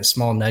of different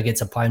small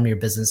nuggets, apply them to your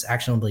business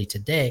actionably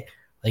today,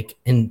 like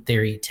in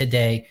theory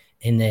today,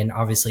 and then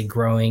obviously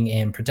growing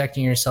and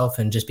protecting yourself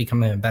and just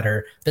becoming a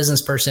better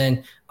business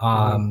person,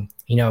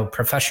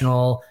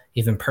 professional,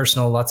 even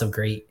personal. Lots of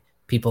great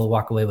people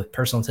walk away with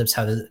personal tips,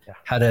 how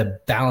to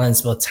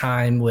balance both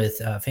time with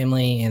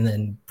family and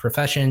then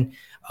profession.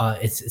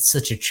 It's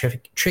such a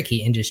tricky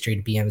industry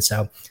to be in.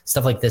 So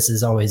stuff like this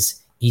is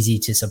always easy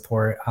to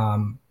support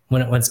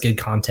when it's good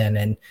content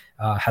and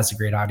has a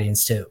great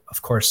audience too.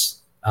 Of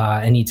course,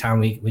 anytime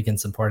we can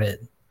support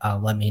it,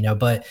 let me know.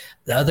 But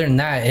other than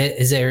that,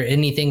 is there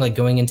anything like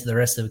going into the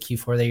rest of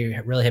Q4 that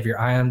you really have your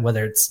eye on,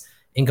 whether it's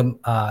income,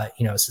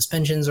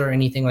 suspensions or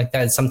anything like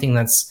that? It's something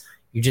that's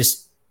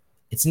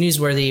it's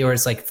newsworthy, or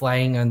it's like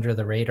flying under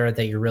the radar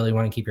that you really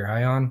want to keep your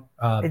eye on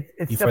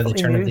it's before the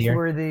turn of the year?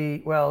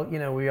 Newsworthy. Well,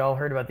 we all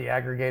heard about the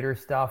aggregator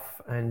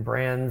stuff and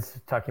brands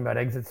talking about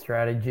exit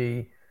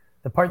strategy.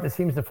 The part that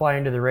seems to fly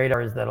under the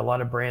radar is that a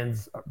lot of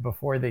brands,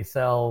 before they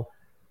sell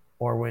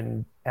or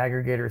when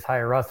aggregators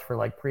hire us for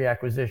like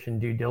pre-acquisition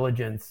due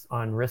diligence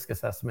on risk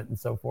assessment and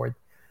so forth,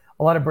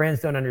 a lot of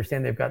brands don't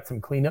understand they've got some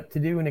cleanup to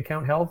do in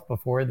account health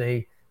before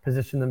they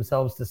position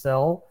themselves to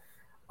sell.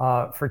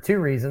 For two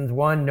reasons.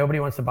 One, nobody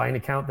wants to buy an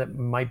account that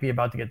might be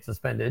about to get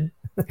suspended.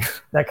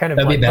 That kind of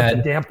That'd be bad.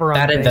 puts a damper on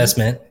bad things.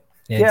 Investment.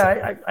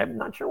 Yeah, I'm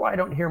not sure why I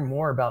don't hear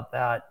more about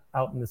that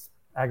out in this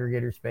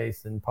aggregator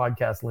space and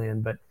podcast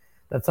land, but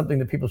that's something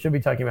that people should be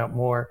talking about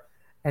more.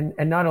 And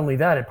not only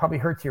that, it probably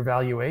hurts your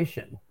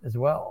valuation as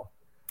well.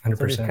 100%.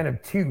 So there's kind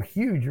of two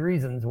huge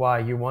reasons why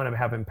you want to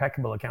have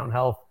impeccable account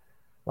health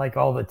like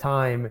all the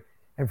time.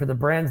 And for the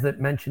brands that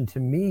mentioned to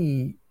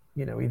me,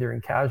 either in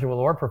casual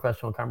or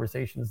professional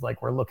conversations,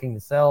 like we're looking to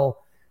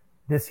sell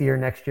this year,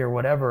 next year,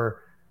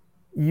 whatever,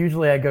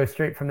 usually I go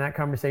straight from that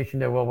conversation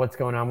to, well, what's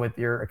going on with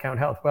your account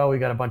health? Well, we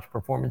got a bunch of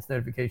performance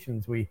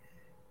notifications we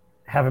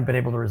haven't been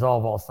able to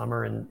resolve all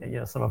summer. And,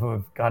 some of them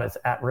have got us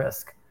at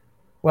risk.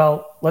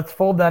 Well, let's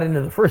fold that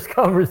into the first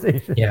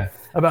conversation. Yeah.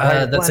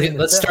 About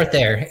let's start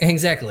there.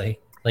 Exactly.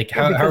 Like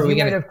how are we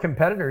going to have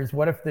competitors?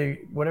 What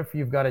if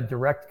you've got a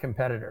direct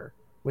competitor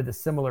with a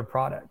similar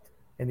product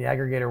and the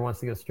aggregator wants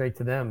to go straight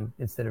to them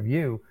instead of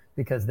you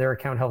because their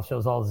account health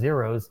shows all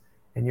zeros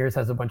and yours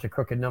has a bunch of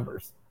crooked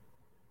numbers,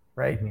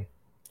 right? Mm-hmm.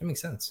 That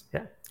makes sense.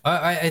 Yeah.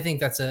 I think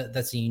that's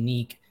a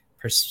unique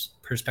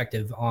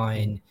perspective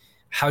on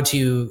how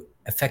to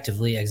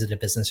effectively exit a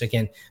business.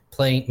 Again,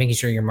 making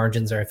sure your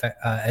margins are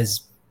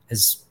as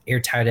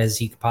airtight as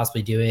you could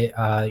possibly do it.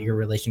 Your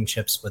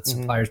relationships with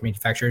suppliers,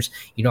 manufacturers,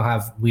 you don't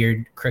have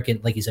weird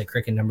crooked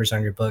numbers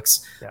on your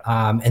books.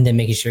 Yeah. And then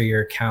making sure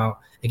your account,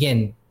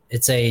 again,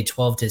 it's a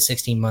 12 to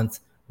 16 month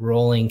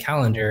rolling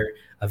calendar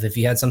of if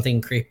you had something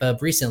creep up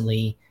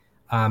recently,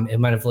 it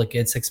might have looked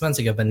good 6 months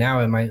ago, but now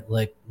it might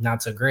look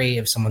not so great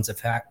if someone's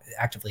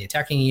actively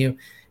attacking you,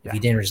 if you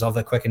didn't resolve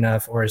it quick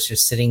enough, or it's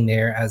just sitting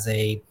there as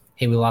hey,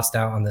 we lost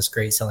out on this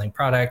great selling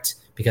product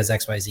because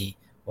XYZ.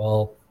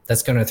 Well,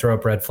 that's going to throw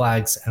up red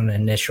flags on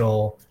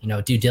initial,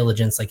 due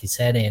diligence, like you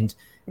said, and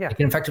it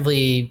can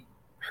effectively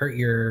hurt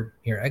your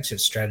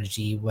exit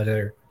strategy,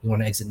 whether you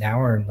want to exit now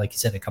or, like you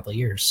said, a couple of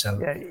years. So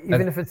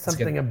even if it's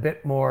something a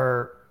bit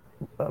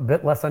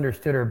less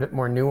understood or a bit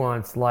more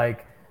nuanced,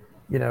 like,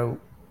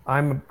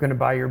 I'm going to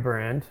buy your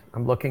brand.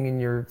 I'm looking in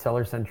your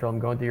Seller Central. I'm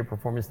going through your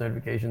performance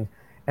notifications,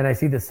 and I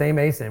see the same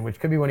ASIN, which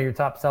could be one of your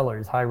top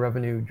sellers, high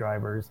revenue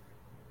drivers,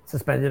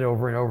 suspended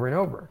over and over and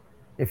over.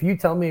 If you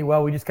tell me,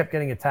 well, we just kept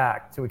getting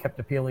attacked, so we kept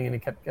appealing and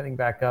it kept getting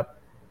back up,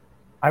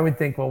 I would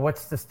think, well,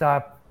 what's to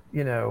stop,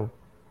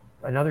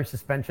 another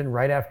suspension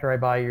right after I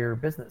buy your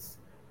business?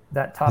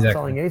 That top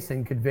selling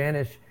ASIN could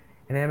vanish,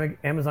 and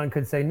Amazon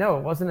could say, no,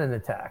 it wasn't an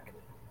attack.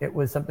 It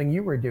was something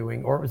you were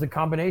doing, or it was a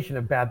combination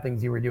of bad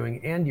things you were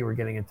doing and you were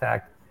getting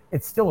attacked.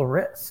 It's still a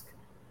risk,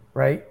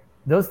 right?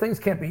 Those things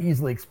can't be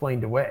easily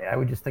explained away. I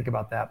would just think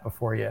about that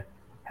before you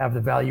have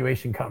the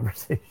valuation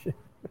conversation.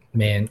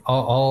 Man,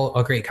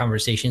 all great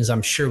conversations.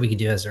 I'm sure we could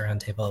do as a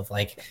roundtable of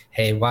like,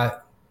 hey, why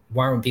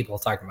aren't people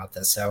talking about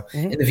this? So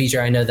in the future,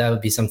 I know that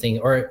would be something,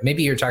 or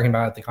maybe you're talking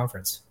about at the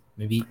conference.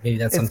 Maybe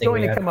that's something. It's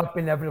going to come up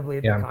inevitably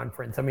at the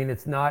conference. I mean,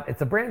 it's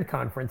a brand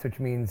conference, which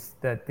means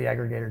that the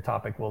aggregator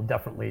topic will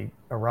definitely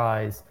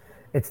arise.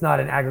 It's not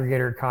an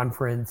aggregator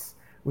conference.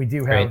 We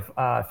do have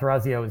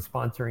Thrasio is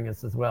sponsoring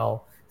us as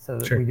well, so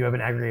that we do have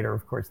an aggregator,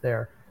 of course,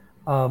 there.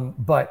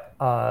 But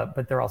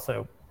they're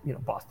also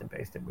Boston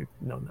based, and we've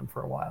known them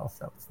for a while,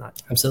 so it's not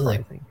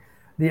surprising.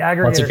 The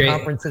aggregator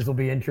conferences will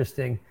be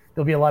interesting.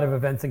 There'll be a lot of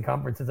events and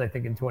conferences, I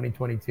think, in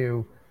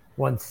 2022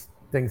 once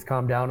things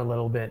calm down a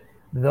little bit.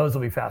 Those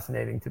will be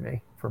fascinating to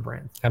me for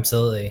brands.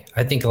 Absolutely.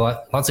 I think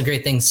lots of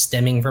great things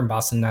stemming from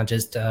Boston, not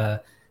just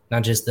those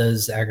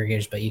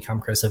aggregators, but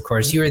Ecom Chris, of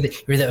course. You're the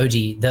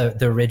OG,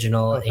 the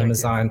original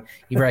Amazon.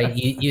 You're right.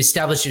 You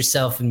established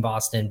yourself in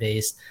Boston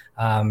based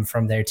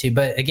from there too.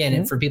 But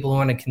again, for people who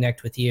want to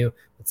connect with you,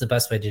 what's the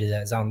best way to do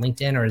that? Is that on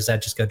LinkedIn, or does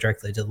that just go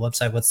directly to the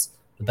website? What's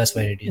the best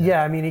way to do that.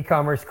 Yeah, I mean,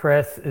 e-commerce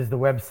Chris is the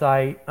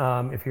website.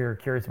 If you're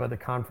curious about the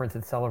conference,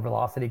 it's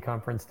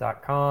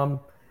sellervelocityconference.com.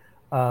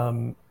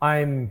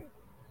 I'm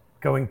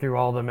going through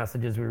all the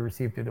messages we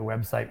receive through the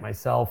website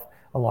myself,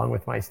 along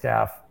with my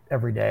staff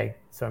every day.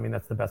 So, I mean,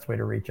 that's the best way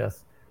to reach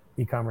us,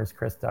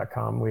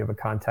 ecommercechris.com. We have a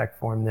contact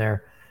form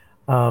there.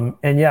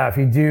 And yeah, if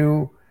you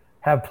do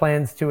have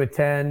plans to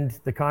attend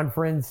the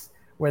conference,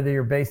 whether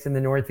you're based in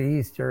the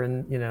Northeast or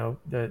in,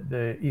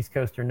 the East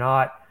Coast or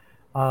not,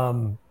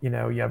 you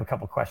have a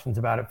couple questions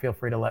about it, feel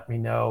free to let me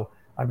know.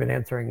 I've been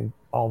answering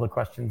all the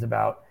questions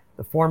about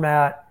the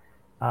format,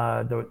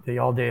 the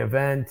all-day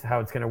event, how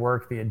it's going to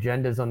work, the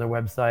agendas on the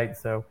website.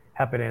 So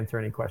happy to answer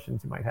any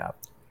questions you might have.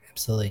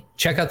 Absolutely.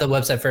 Check out the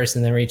website first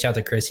and then reach out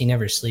to Chris. He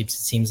never sleeps, it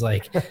seems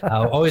like,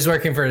 always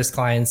working for his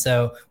clients.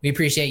 So we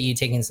appreciate you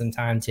taking some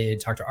time to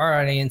talk to our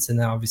audience and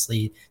then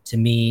obviously to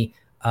me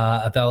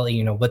about,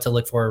 what to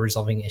look for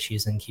resolving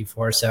issues in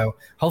Q4. So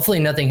hopefully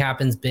nothing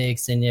happens big,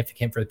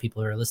 significant for the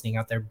people who are listening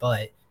out there.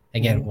 But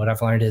again, what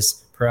I've learned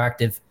is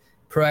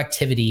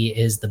proactivity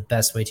is the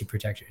best way to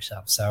protect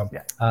yourself. So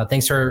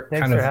thanks for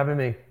having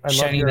me.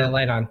 Shining that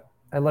light on.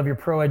 I love your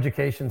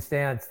pro-education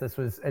stance. This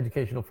was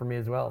educational for me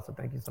as well. So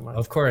thank you so much.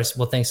 Of course.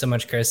 Well, thanks so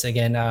much, Chris.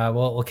 Again,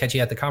 we'll catch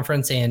you at the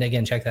conference. And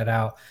again, check that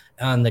out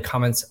on the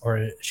comments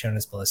or show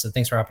notes below. So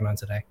thanks for hopping on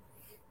today.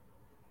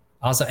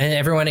 Also, and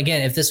everyone,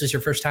 again, if this was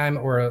your first time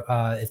or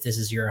if this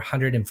is your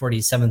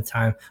 147th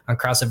time on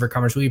Crossover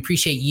Commerce, we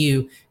appreciate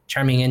you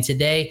chiming in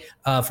today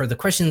for the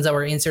questions that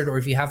were answered, or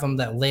if you have them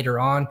that later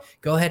on,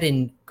 go ahead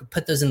and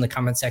put those in the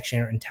comment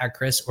section and tag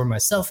Chris or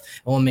myself,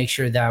 and we'll make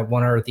sure that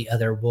one or the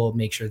other will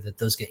make sure that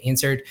those get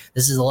answered.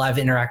 This is a live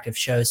interactive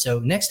show. So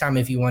next time,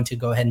 if you want to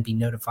go ahead and be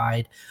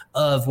notified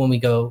of when we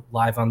go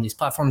live on these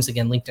platforms,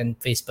 again, LinkedIn,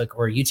 Facebook,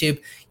 or YouTube,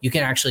 you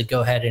can actually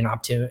go ahead and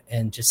opt to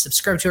and just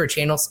subscribe to our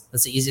channels.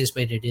 That's the easiest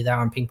way to do that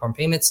on Ping Pong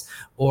Payments,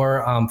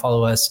 or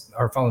follow us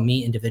or follow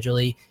me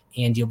individually,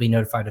 and you'll be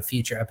notified of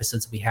future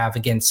episodes that we have.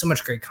 Again, so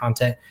much great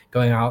content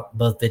going out,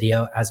 both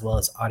video as well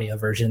as audio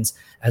versions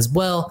as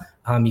well.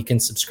 You can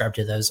subscribe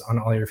to those on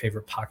all your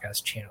favorite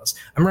podcast channels.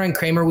 I'm Ryan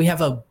Kramer. We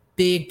have a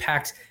big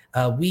packed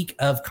week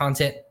of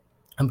content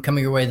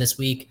coming your way this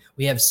week.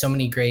 We have so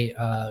many great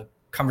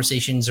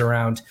conversations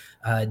around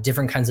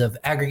different kinds of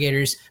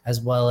aggregators,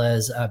 as well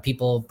as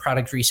people,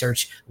 product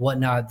research,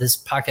 whatnot. This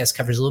podcast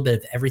covers a little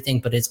bit of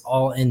everything, but it's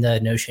all in the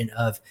notion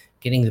of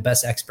getting the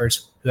best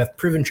experts who have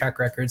proven track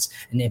records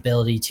and the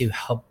ability to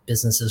help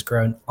businesses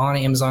grow on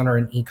Amazon or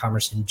in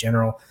e-commerce in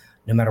general,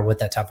 no matter what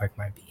that topic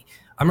might be.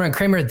 I'm Ryan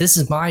Kramer. This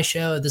is my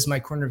show. This is my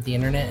corner of the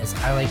internet, as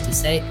I like to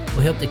say.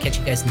 We hope to catch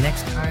you guys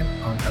next time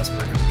on Crossover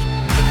Commerce.